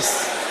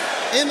grace.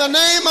 In the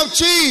name of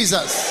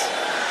Jesus.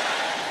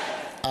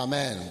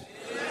 Amen.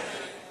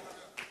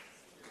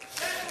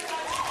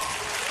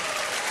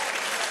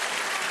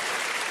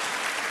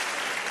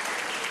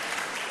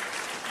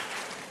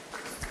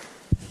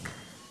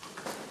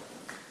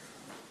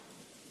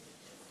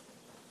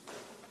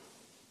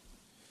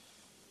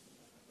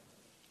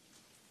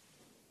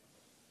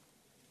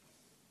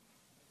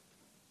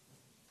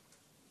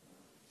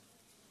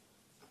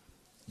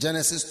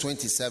 Genesis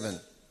 27,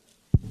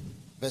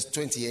 verse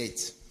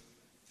 28.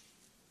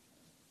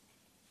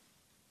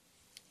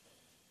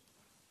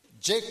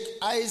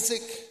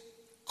 Isaac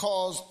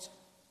caused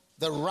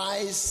the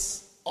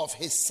rise of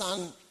his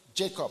son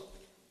Jacob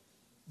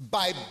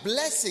by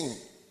blessing,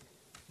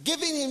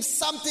 giving him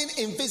something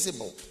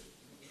invisible.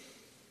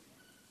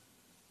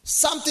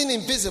 Something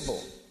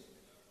invisible.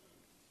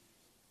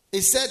 He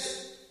said,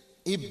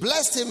 he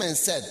blessed him and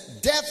said,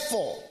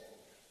 therefore,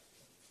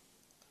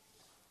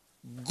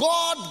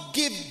 God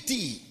give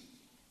thee.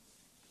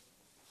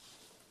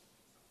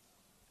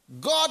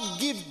 God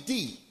give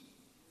thee.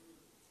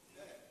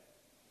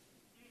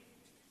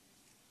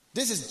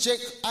 This is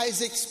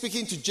Isaac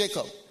speaking to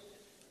Jacob.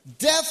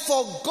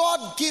 Therefore,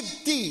 God give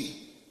thee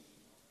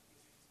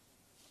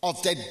of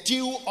the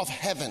dew of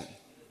heaven.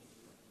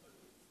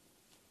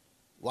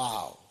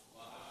 Wow.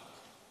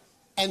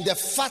 And the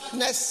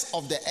fatness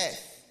of the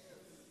earth.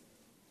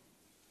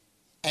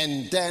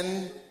 And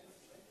then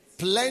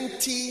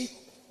plenty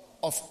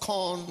of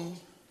corn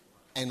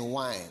and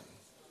wine.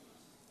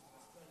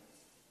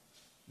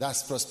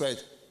 That's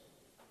prosperity.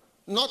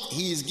 Not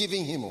he is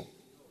giving him.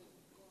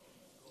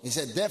 He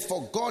said,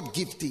 therefore God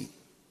give thee.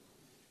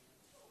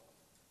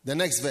 The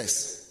next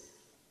verse.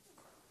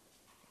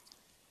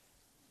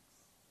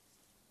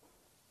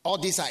 All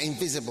these are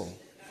invisible.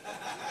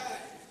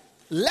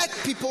 Let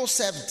people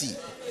serve thee.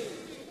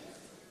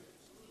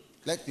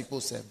 Let people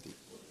serve thee.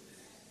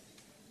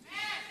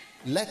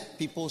 Let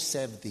people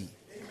serve thee.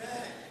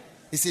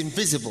 It's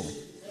invisible.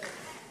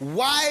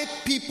 why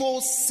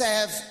people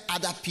serve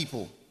other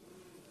people.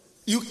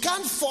 You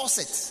can't force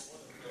it.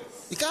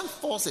 You can't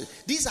force it.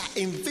 These are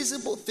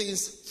invisible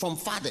things from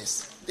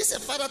fathers. This is a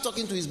father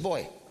talking to his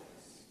boy.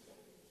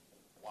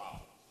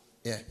 Wow.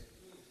 Yeah.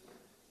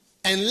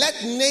 And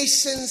let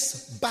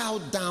nations bow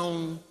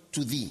down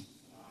to thee.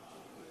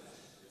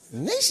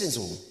 Nations,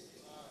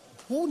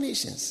 whole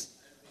nations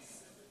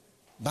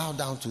bow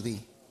down to thee.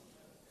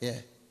 Yeah.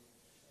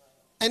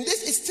 And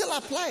this it still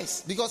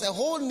applies because a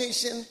whole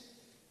nation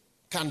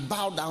can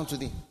bow down to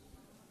thee.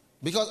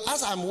 Because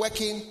as I'm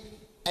working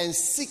and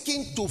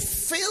seeking to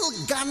fill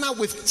Ghana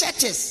with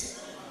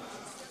churches,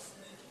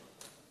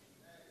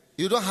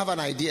 you don't have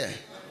an idea.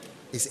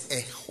 It's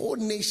a whole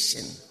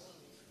nation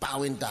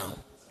bowing down.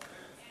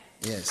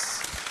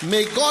 Yes.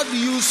 May God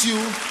use you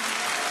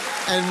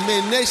and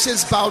may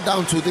nations bow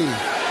down to thee.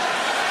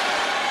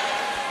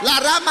 La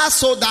rama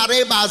so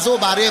dareba zo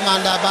bare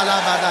manda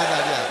bala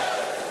bada.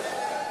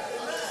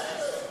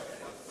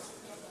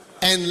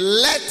 And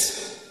let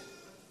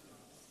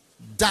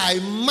thy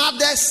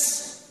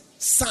mother's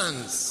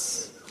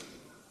sons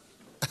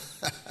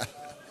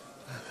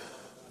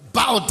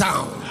bow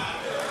down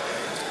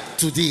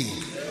to thee.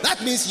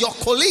 That means your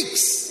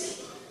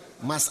colleagues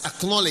must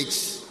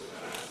acknowledge.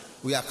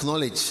 We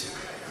acknowledge.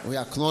 We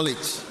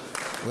acknowledge.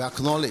 We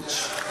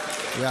acknowledge.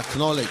 We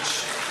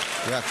acknowledge.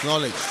 We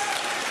acknowledge.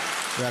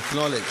 We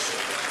acknowledge.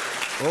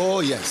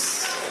 Oh,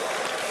 yes.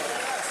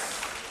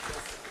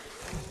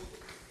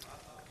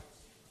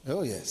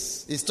 Oh,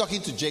 yes. He's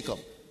talking to Jacob.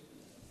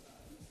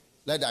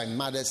 Let thy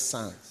mother's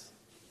sons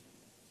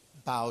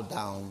bow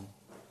down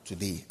to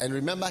thee. And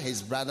remember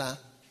his brother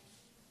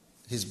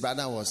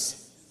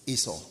was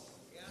Esau.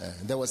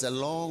 There was a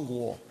long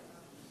war.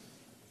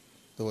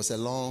 There was a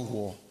long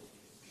war.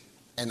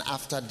 And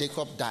after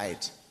Jacob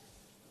died,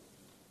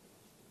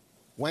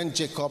 when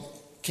Jacob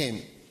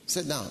came,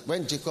 sit down.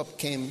 When Jacob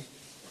came,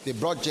 they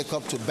brought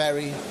Jacob to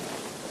bury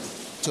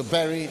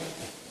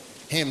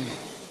him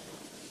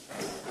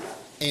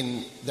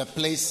in the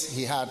place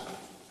he had.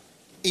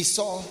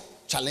 Esau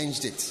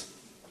challenged it.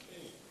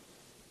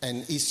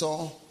 And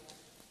Esau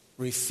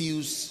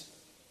refused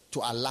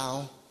to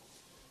allow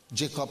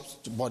Jacob's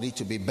body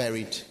to be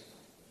buried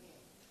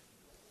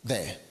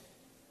there.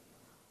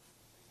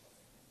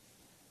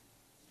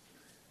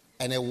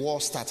 And a war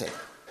started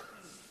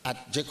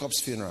at Jacob's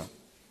funeral.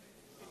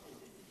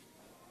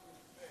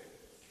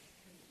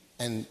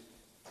 And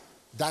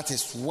that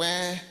is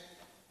where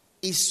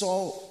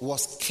Esau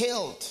was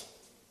killed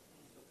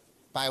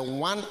by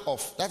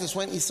that is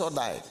when Esau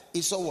died.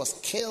 Esau was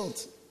killed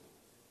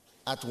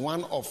by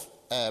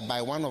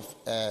one of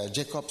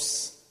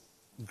Jacob's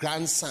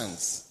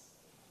grandsons.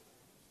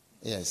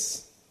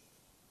 Yes.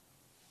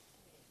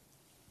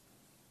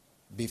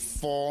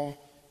 Before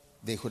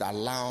they could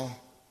allow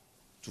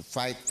to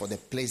fight for the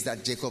place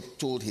that Jacob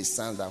told his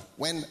sons that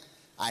when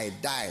I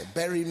die,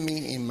 bury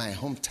me in my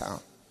hometown.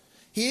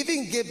 He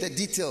even gave the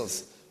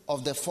details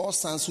of the 4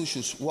 sons who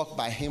should walk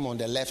by him on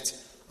the left,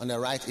 on the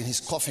right in his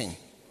coffin.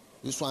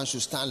 This one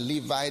should stand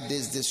Levi,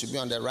 this should be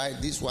on the right,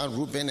 this one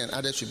Reuben and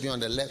others should be on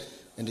the left,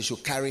 and they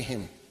should carry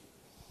him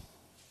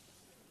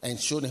and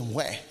show them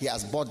where he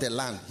has bought the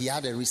land. He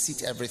had a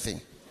receipt, everything.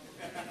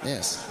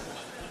 Yes.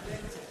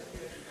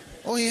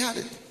 Oh, he had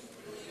it.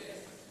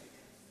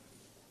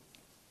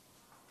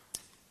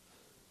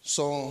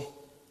 So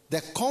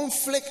the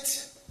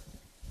conflict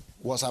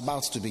was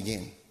about to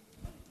begin.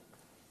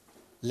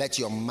 Let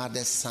your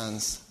mother's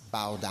sons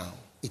bow down.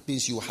 It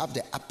means you have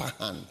the upper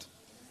hand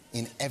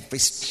in every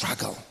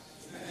struggle.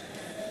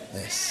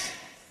 Yes.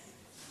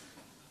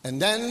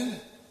 And then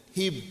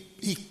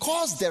he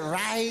caused the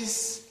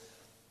rise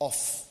of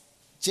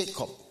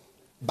Jacob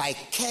by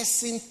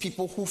cursing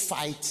people who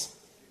fight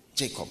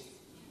Jacob.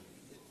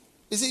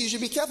 You see, you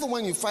should be careful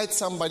when you fight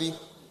somebody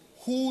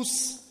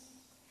whose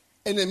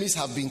enemies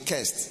have been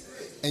cursed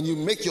and you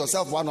make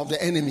yourself one of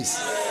the enemies.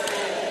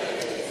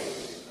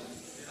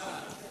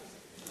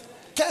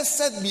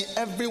 Cursed be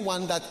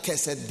everyone that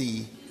cursed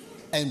thee,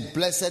 and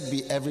blessed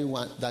be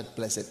everyone that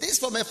blessed. This is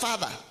from a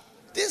father.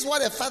 This is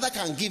what a father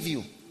can give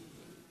you.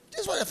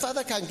 This is what a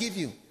father can give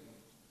you.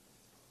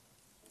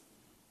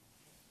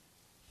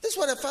 This is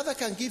what a father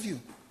can give you.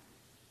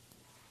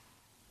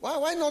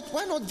 Why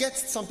not get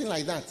something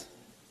like that?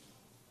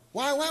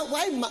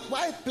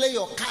 Why play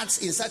your cards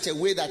in such a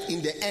way that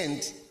in the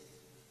end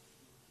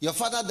your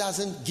father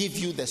doesn't give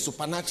you the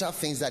supernatural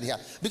things that he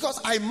has? Because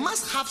I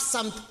must have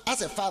some,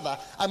 as a father,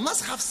 I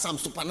must have some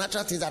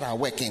supernatural things that are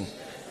working.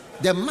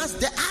 There are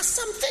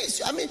some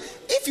things. I mean,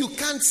 if you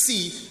can't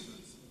see,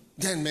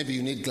 then maybe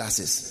you need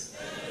glasses.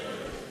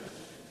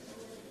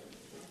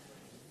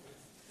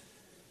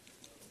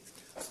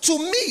 To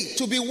me,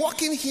 to be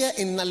walking here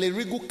in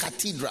Nerelugu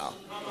Cathedral,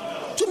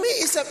 to me,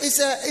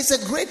 it's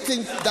a great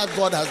thing that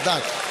God has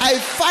done. I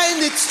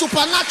find it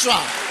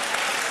supernatural.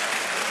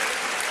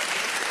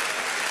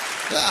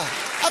 Yeah,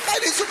 I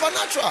find it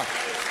supernatural.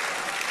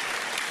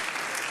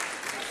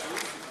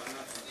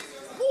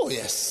 Oh,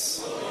 yes.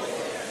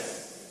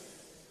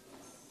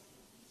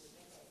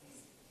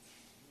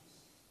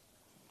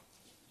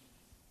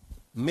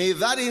 May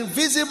that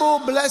invisible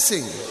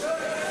blessing,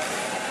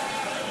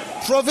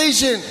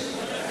 provision,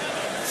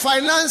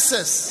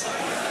 finances,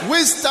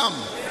 wisdom,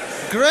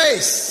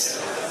 grace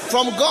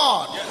from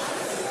God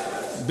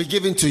be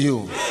given to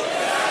you.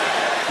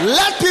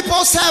 Let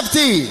people serve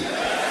thee.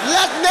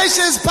 Let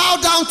nations bow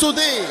down to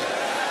thee.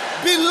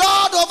 Be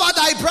Lord over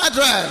thy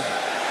brethren.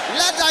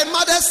 Let thy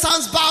mother's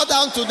sons bow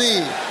down to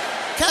thee.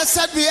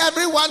 Cursed be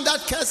everyone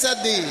that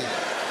cursed thee,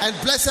 and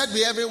blessed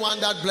be everyone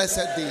that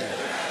blessed thee.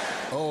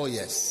 Oh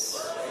yes.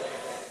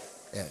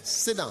 Yes.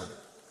 Sit down.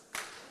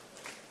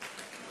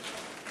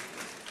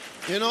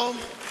 You know,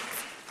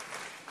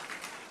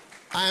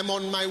 I am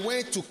on my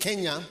way to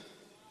Kenya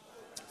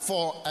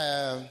for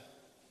a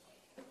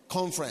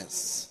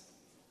conference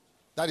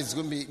that is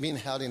going to be being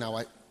held in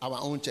our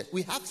own church.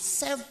 We have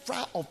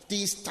several of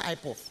these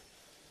type of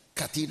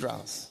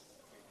cathedrals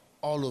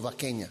all over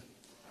Kenya.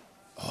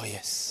 Oh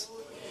yes.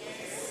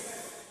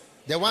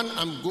 The one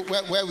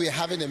where we're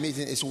having a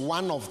meeting is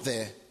one of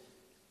the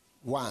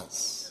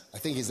ones. I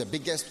think it's the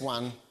biggest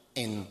one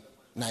in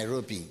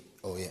Nairobi.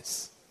 Oh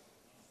yes.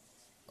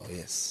 Oh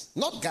yes.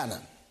 Not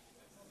Ghana.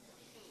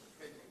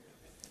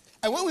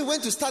 And when we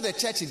went to start a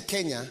church in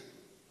Kenya,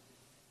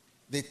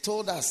 they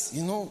told us,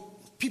 you know,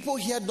 people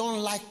here don't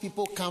like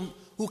people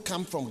who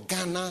come from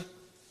Ghana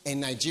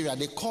and Nigeria.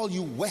 They call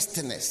you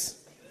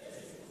Westerners.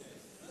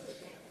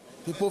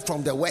 People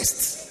from the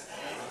West.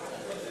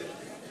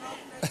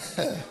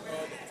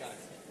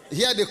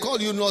 Here they call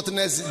you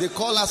Northerners. They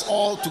call us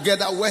all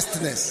together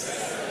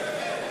Westerners.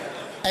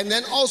 And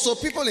then also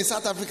people in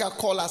South Africa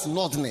call us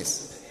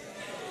Northerners.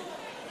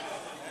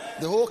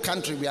 The whole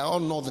country, we are all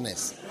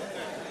Northerners.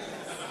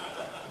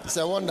 It's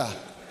a wonder.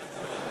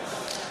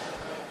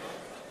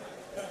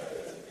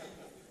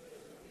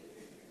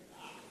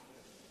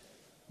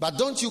 But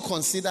don't you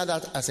consider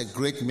that as a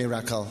great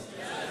miracle?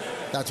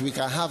 That we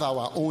can have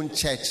our own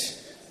church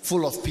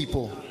full of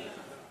people.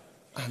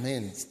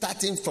 Amen.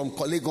 Starting from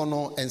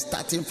Polygonal and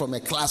starting from a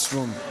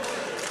classroom.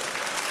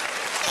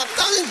 I'm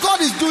telling you,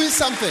 God is doing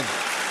something.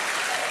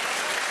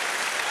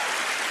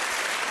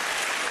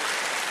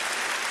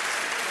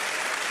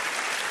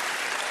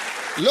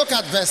 Look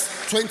at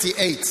verse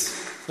 28.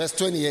 Verse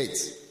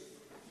 28.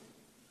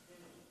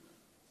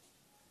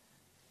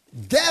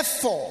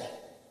 Therefore,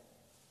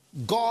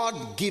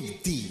 God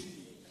give thee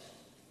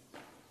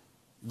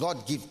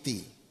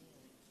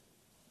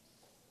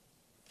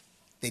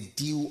the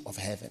dew of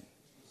heaven.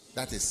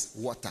 That is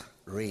water,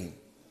 rain.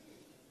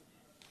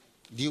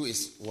 Dew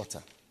is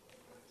water.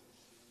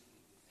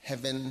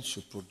 Heaven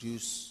should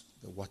produce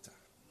the water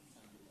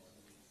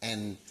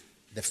and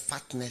the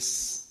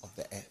fatness of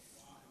the earth.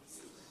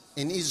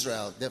 In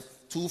Israel, the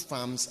two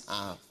farms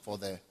are for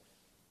the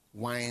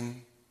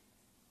wine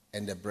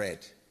and the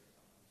bread.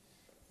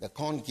 The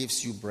corn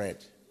gives you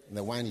bread, and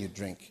the wine you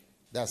drink.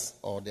 That's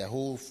all. Their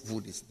whole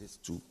food is this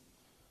too.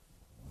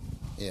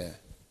 Yeah.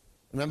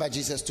 Remember,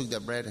 Jesus took the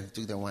bread and he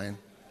took the wine.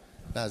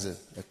 That's it.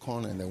 The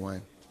corn and the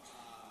wine.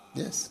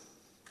 Yes.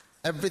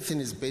 Everything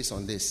is based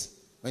on this.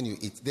 When you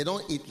eat, they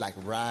don't eat like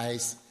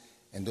rice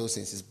and those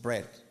things. It's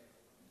bread.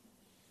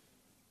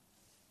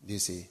 Do you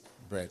see?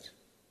 Bread.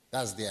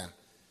 That's their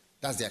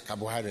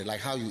carbohydrate. Like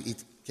how you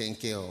eat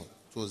kenke or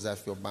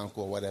Joseph or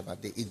banko or whatever.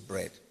 They eat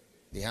bread.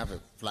 They have a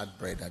flat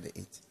bread that they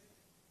eat.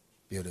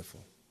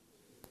 Beautiful.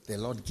 The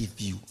Lord give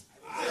you.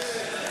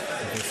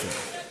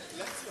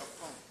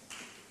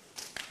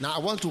 Now I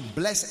want to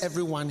bless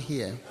everyone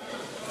here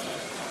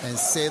and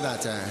say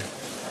that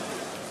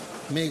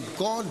may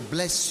God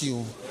bless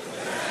you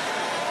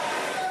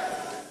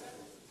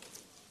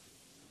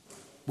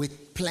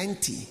with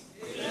plenty.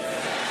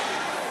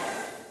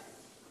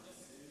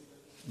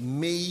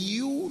 May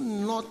you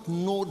not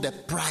know the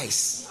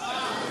price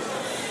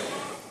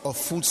of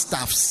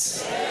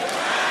foodstuffs,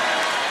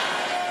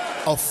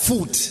 of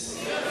food,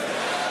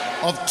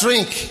 of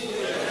drink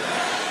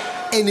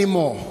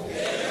anymore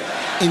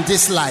in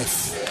this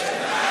life.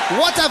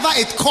 Whatever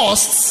it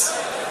costs,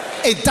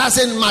 it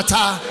doesn't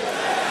matter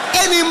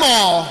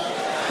anymore.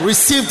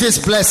 Receive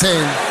this blessing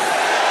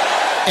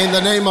in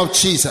the name of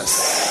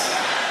Jesus.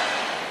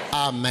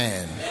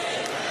 Amen.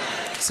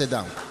 Sit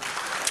down.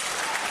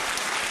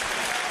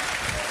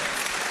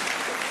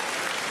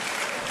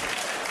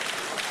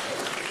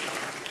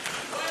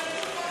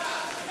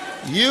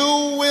 You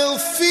will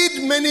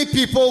feed many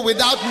people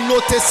without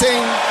noticing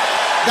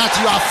that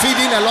you are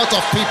feeding a lot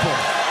of people.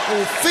 You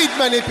will feed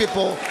many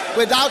people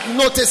without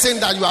noticing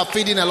that you are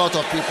feeding a lot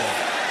of people.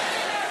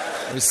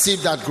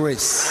 Receive that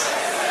grace.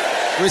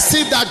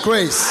 Receive that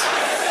grace.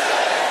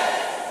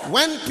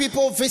 When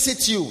people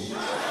visit you,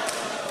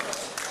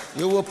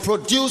 you will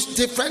produce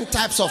different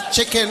types of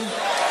chicken,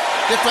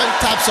 different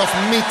types of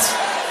meat,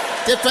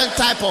 different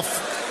type of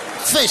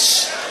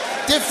fish,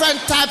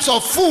 different types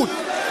of food.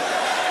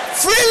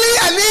 Freely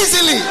and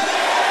easily.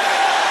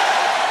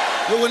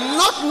 You will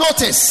not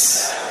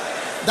notice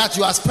that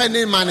you are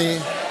spending money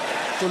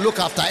to look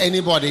after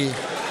anybody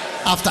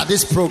after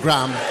this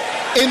program.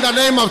 In the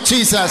name of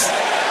Jesus,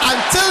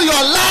 until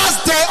your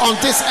last day on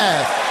this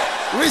earth,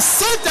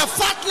 receive the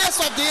fatness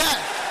of the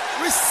earth.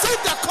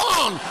 Receive the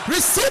corn.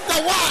 Receive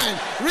the wine.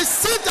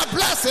 Receive the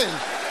blessing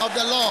of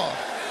the Lord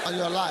on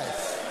your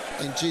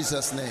life. In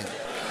Jesus' name.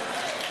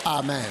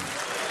 Amen.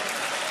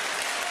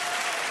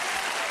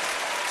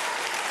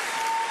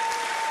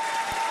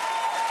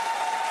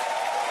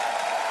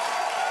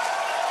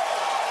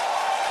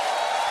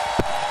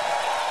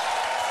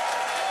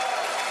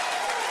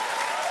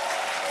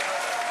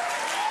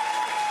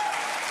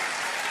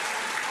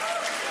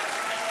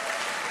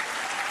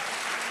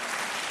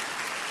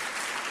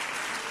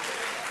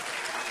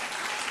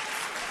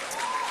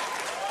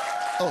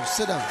 Oh,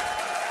 sit down.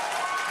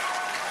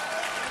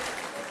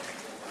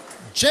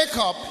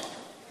 Jacob,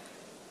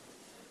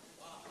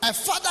 a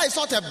father is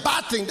not a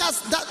bad thing.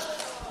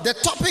 The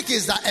topic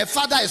is that a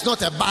father is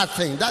not a bad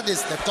thing. That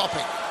is the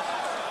topic.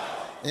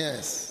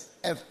 Yes.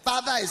 A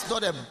father is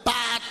not a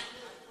bad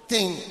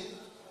thing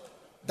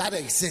that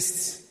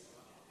exists.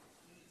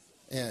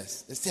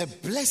 Yes. It's a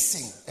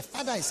blessing. A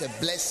father is a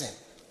blessing.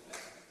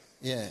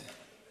 Yeah.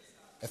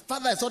 A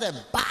father is not a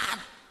bad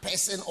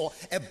person or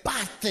a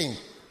bad thing.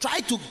 Try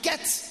to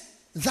get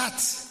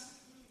that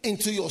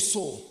into your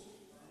soul.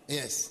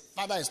 Yes.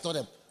 Father is not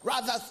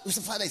rather,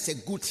 father is a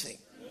good thing.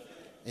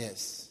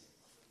 Yes.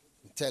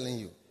 I'm telling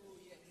you.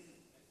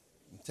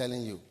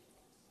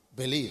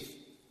 Believe.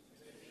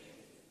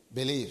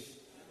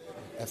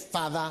 A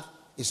father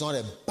is not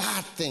a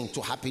bad thing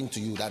to happen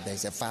to you that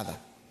there's a father.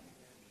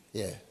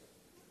 Yeah.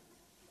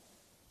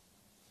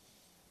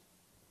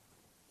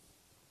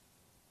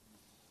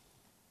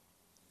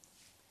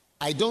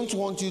 I don't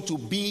want you to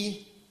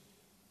be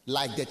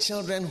like the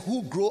children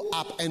who grow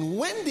up, and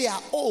when they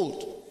are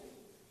old,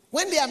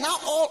 when they are now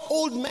all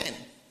old men,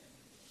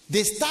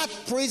 they start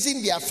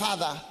praising their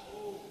father.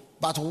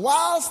 But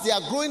whilst they are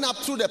growing up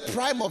through the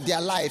prime of their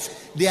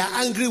life, they are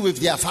angry with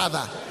their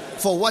father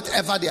for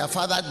whatever their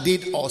father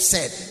did or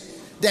said.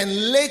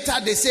 Then later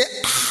they say,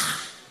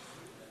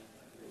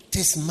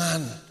 this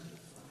man,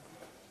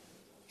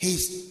 he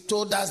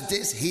told us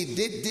this, he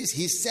did this,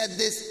 he said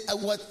this,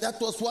 that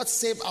was what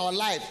saved our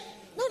life.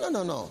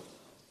 No.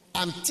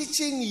 I'm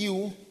teaching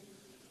you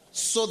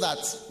so that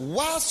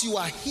whilst you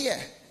are here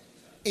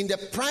in the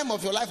prime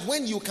of your life,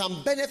 when you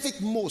can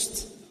benefit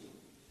most,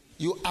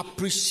 you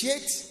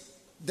appreciate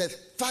the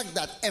fact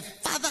that a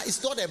father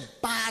is not a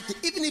bad thing,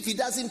 even if he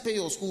doesn't pay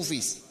your school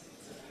fees.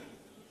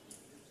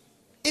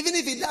 Even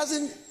if he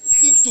doesn't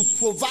seem to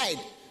provide,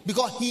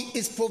 because he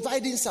is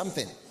providing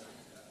something.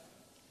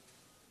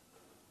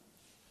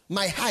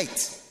 My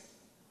height,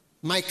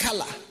 my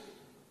color.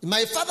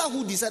 My father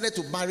who decided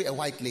to marry a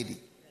white lady.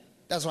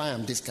 That's why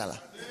I'm this color.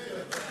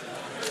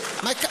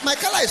 My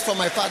color is from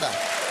my father.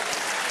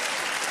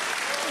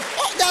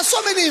 Oh, there are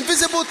so many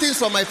invisible things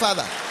from my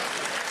father.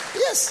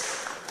 Yes.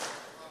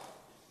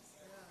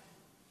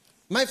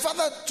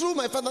 Through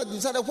my father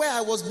decided where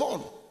I was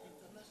born.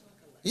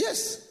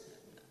 Yes.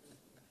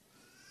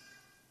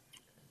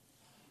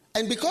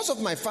 And because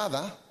of my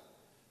father,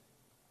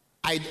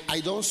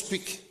 I don't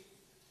speak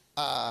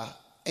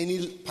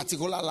any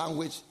particular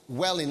language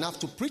well enough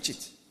to preach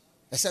it,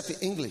 except in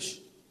English.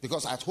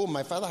 Because at home,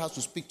 my father has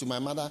to speak to my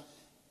mother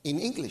in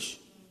English,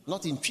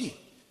 not in Twi.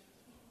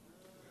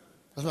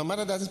 Because my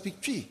mother doesn't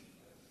speak Twi.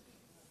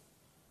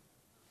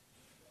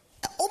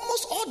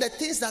 Almost all the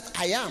things that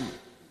I am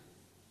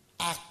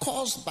are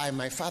caused by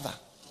my father.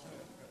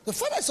 The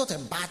father is not a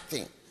bad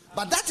thing.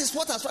 But that is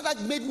what has father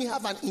made me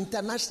have an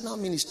international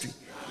ministry.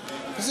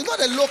 It's not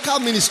a local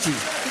ministry.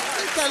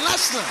 It's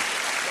international.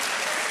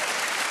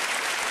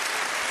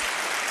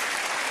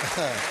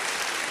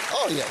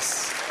 Oh,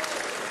 yes.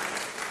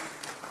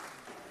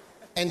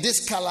 And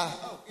this color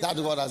that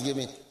God has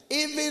given me.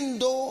 Even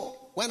though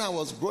when I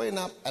was growing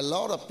up, a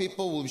lot of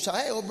people would shout,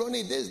 hey,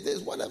 Obroni,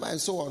 this, whatever, and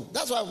so on.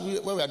 That's why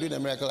when we are doing a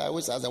miracle, I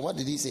always ask them, what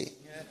did he say?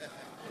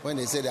 When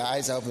they say their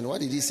eyes are open,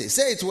 what did he say?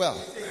 Say it well.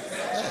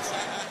 Yes.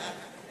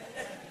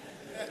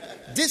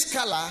 This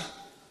color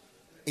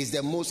is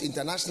the most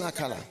international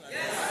color.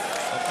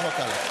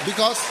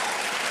 Because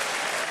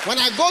when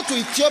I go to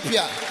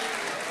Ethiopia,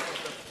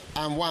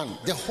 I'm one.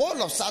 The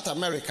whole of South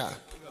America,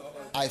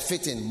 I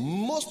fit in.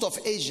 Most of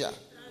Asia,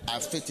 I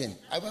fit in.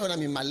 When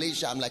I'm in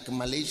Malaysia, I'm like a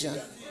Malaysian.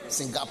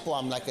 Singapore,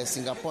 I'm like a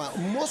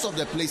Singaporean. Most of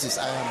the places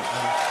I am.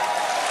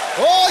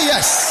 Oh,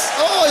 yes.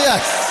 Oh,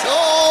 yes.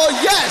 Oh,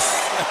 yes.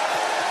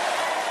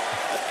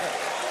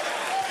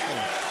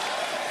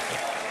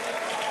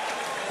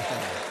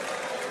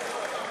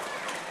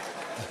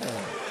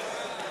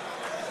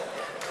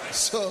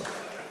 So,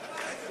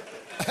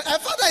 a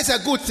father is a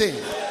good thing.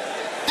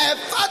 A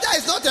father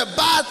is not a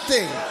bad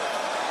thing.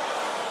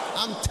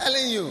 I'm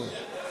telling you.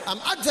 I'm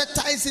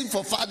advertising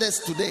for fathers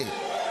today.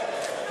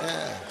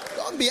 Yeah.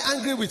 Don't be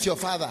angry with your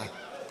father.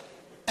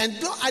 And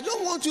I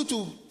don't want you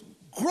to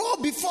grow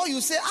before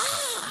you say,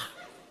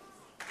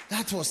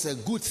 that was a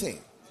good thing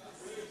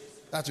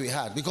that we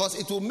had. Because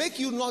it will make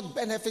you not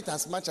benefit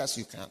as much as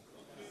you can.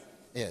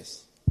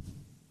 Yes.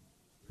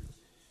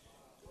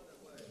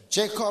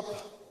 Jacob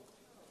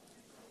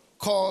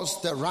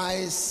caused the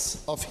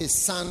rise of his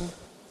son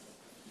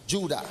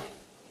Judah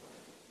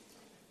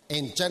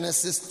in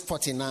Genesis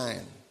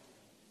 49.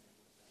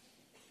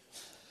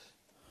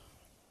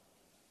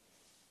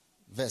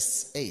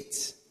 verse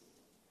 8.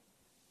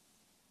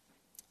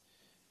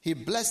 He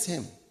blessed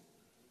him.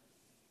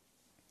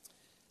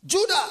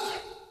 Judah,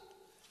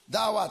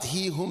 thou art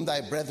he whom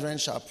thy brethren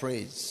shall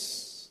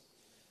praise.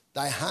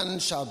 Thy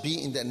hand shall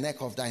be in the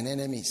neck of thine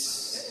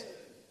enemies.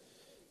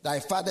 Thy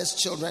father's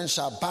children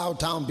shall bow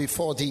down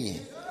before thee.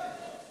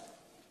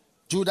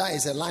 Judah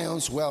is a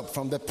lion's whelp.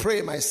 From the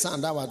prey, my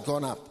son, thou art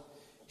gone up.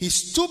 He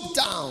stooped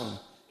down.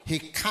 He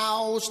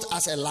couched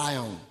as a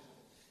lion.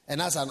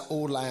 And as an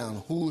old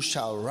lion, who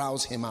shall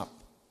rouse him up?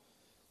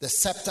 The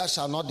scepter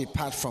shall not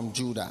depart from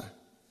Judah,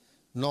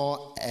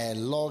 nor a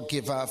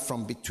lawgiver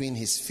from between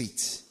his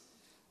feet,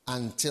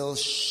 until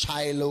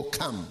Shiloh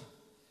come,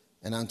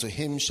 and unto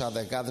him shall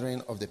the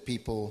gathering of the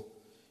people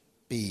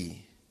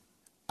be.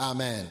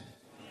 Amen.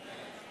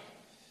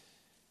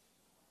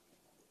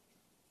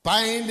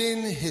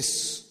 Binding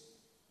his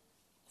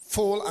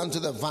foal unto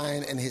the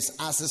vine, and his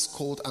ass's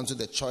colt unto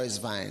the choice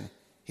vine,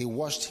 he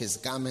washed his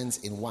garments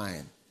in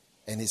wine,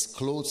 and his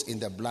clothes in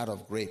the blood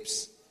of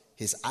grapes.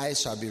 His eyes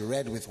shall be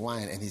red with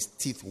wine, and his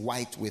teeth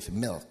white with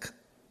milk.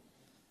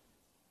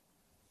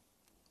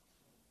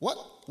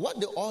 What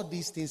do all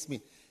these things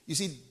mean? You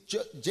see,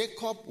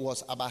 Jacob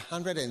was about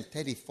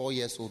 134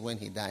 years old when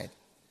he died.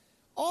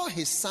 All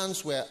his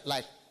sons were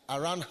like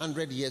around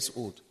 100 years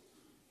old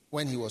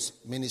when he was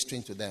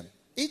ministering to them.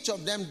 Each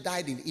of them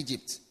died in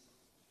Egypt.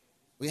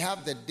 We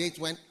have the date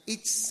when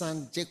each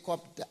son,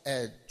 Jacob,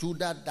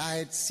 Judah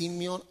died,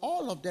 Simeon,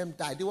 all of them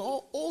died. They were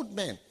all old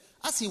men.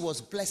 As he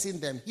was blessing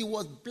them, he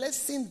was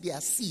blessing their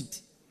seed.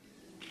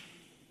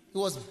 He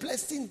was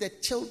blessing the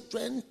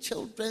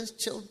children's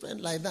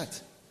children like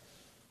that.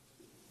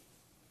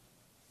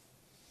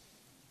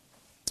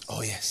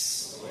 Oh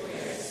yes.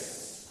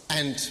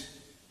 And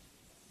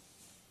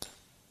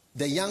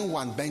the young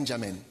one,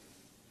 Benjamin,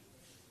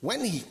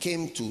 when he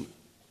came to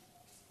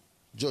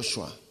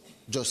Joseph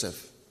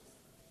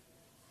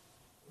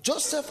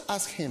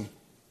asked him,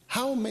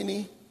 how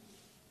many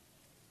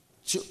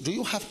do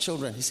you have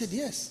children? He said,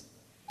 yes,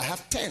 I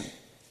have 10.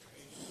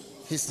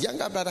 His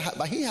younger brother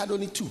but he had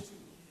only 2.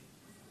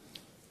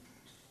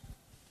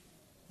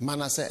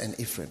 Manasseh and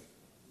Ephraim.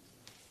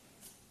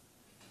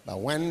 But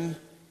when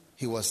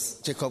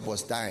Jacob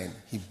was dying,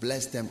 he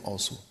blessed them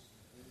also.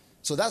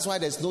 So that's why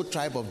there's no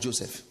tribe of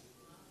Joseph.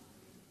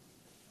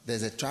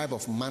 There's a tribe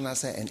of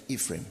Manasseh and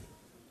Ephraim.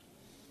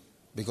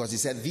 Because he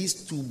said,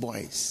 these 2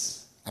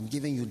 boys, I'm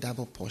giving you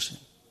double portion.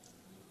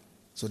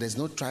 So there's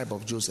no tribe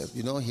of Joseph.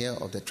 You don't hear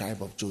of the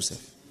tribe of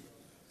Joseph.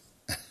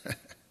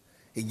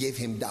 He gave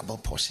him double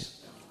portion.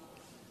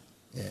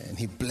 Yeah, and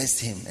he blessed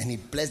him, and he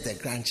blessed their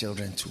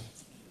grandchildren too.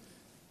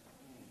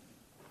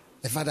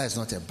 A father is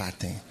not a bad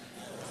thing.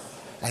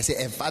 I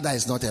say a father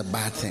is not a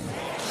bad thing.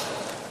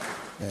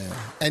 Yeah.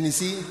 And you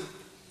see,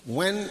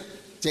 when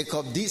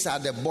Jacob, these are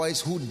the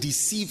boys who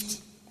deceived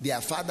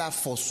their father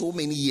for so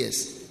many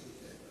years.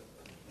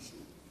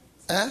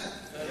 Huh?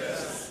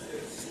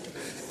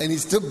 And he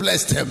still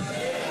blessed them.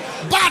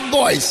 Bad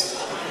boys.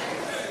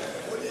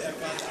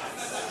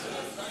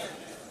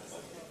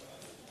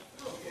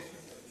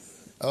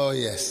 Oh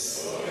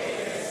yes.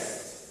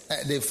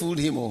 They fooled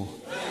him all.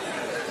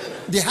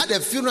 They had a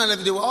funeral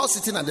and they were all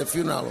sitting at the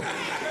funeral.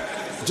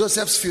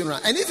 Joseph's funeral.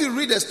 And if you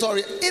read the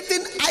story,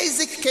 even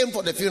Isaac came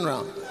for the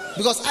funeral.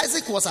 Because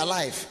Isaac was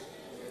alive.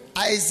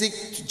 Isaac,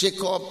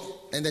 Jacob,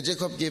 and then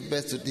Jacob gave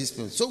birth to these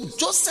people. So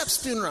Joseph's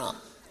funeral,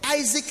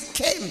 Isaac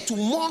came to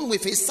mourn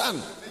with his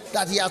son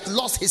that he had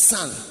lost his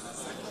son.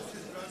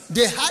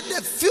 They had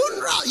a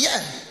funeral,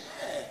 yeah.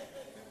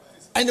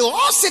 And they were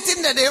all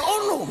sitting there, they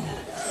all know.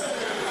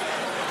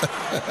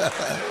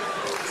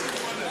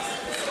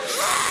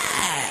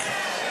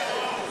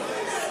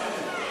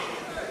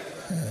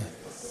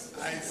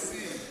 I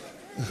see.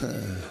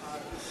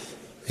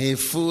 He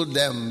fooled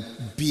them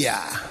beer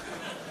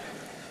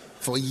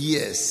for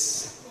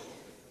years.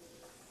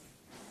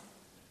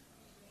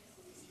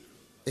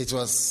 It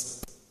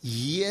was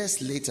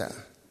years later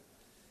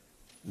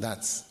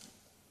that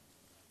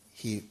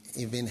he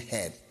even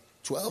heard.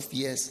 12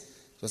 years,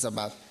 it was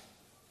about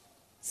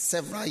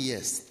several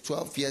years.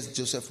 12 years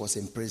Joseph was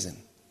in prison.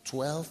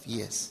 12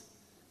 years.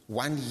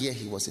 1 year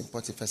he was in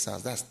Potiphar's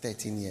house. That's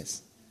 13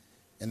 years.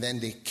 And then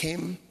they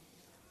came.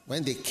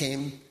 When they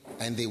came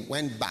and they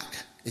went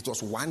back, it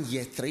was 1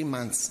 year, 3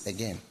 months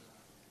again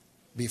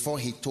before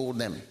he told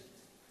them.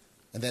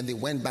 And then they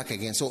went back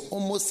again. So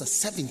almost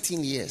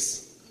 17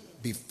 years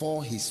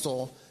before he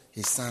saw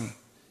his son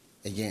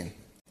again.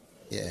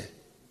 Yeah.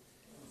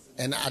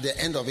 And at the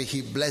end of it,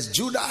 he blessed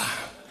Judah.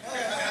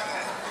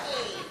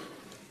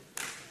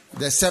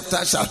 The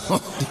scepter shall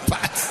not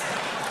depart.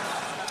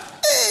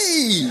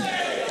 Hey!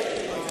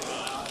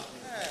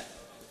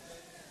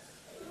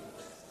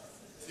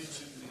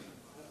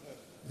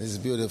 This is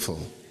beautiful.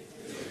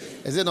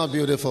 Is it not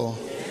beautiful?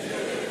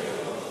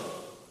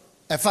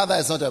 A father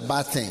is not a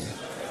bad thing.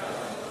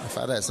 A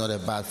father is not a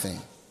bad thing.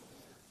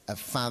 A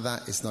father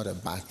is not a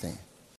bad thing.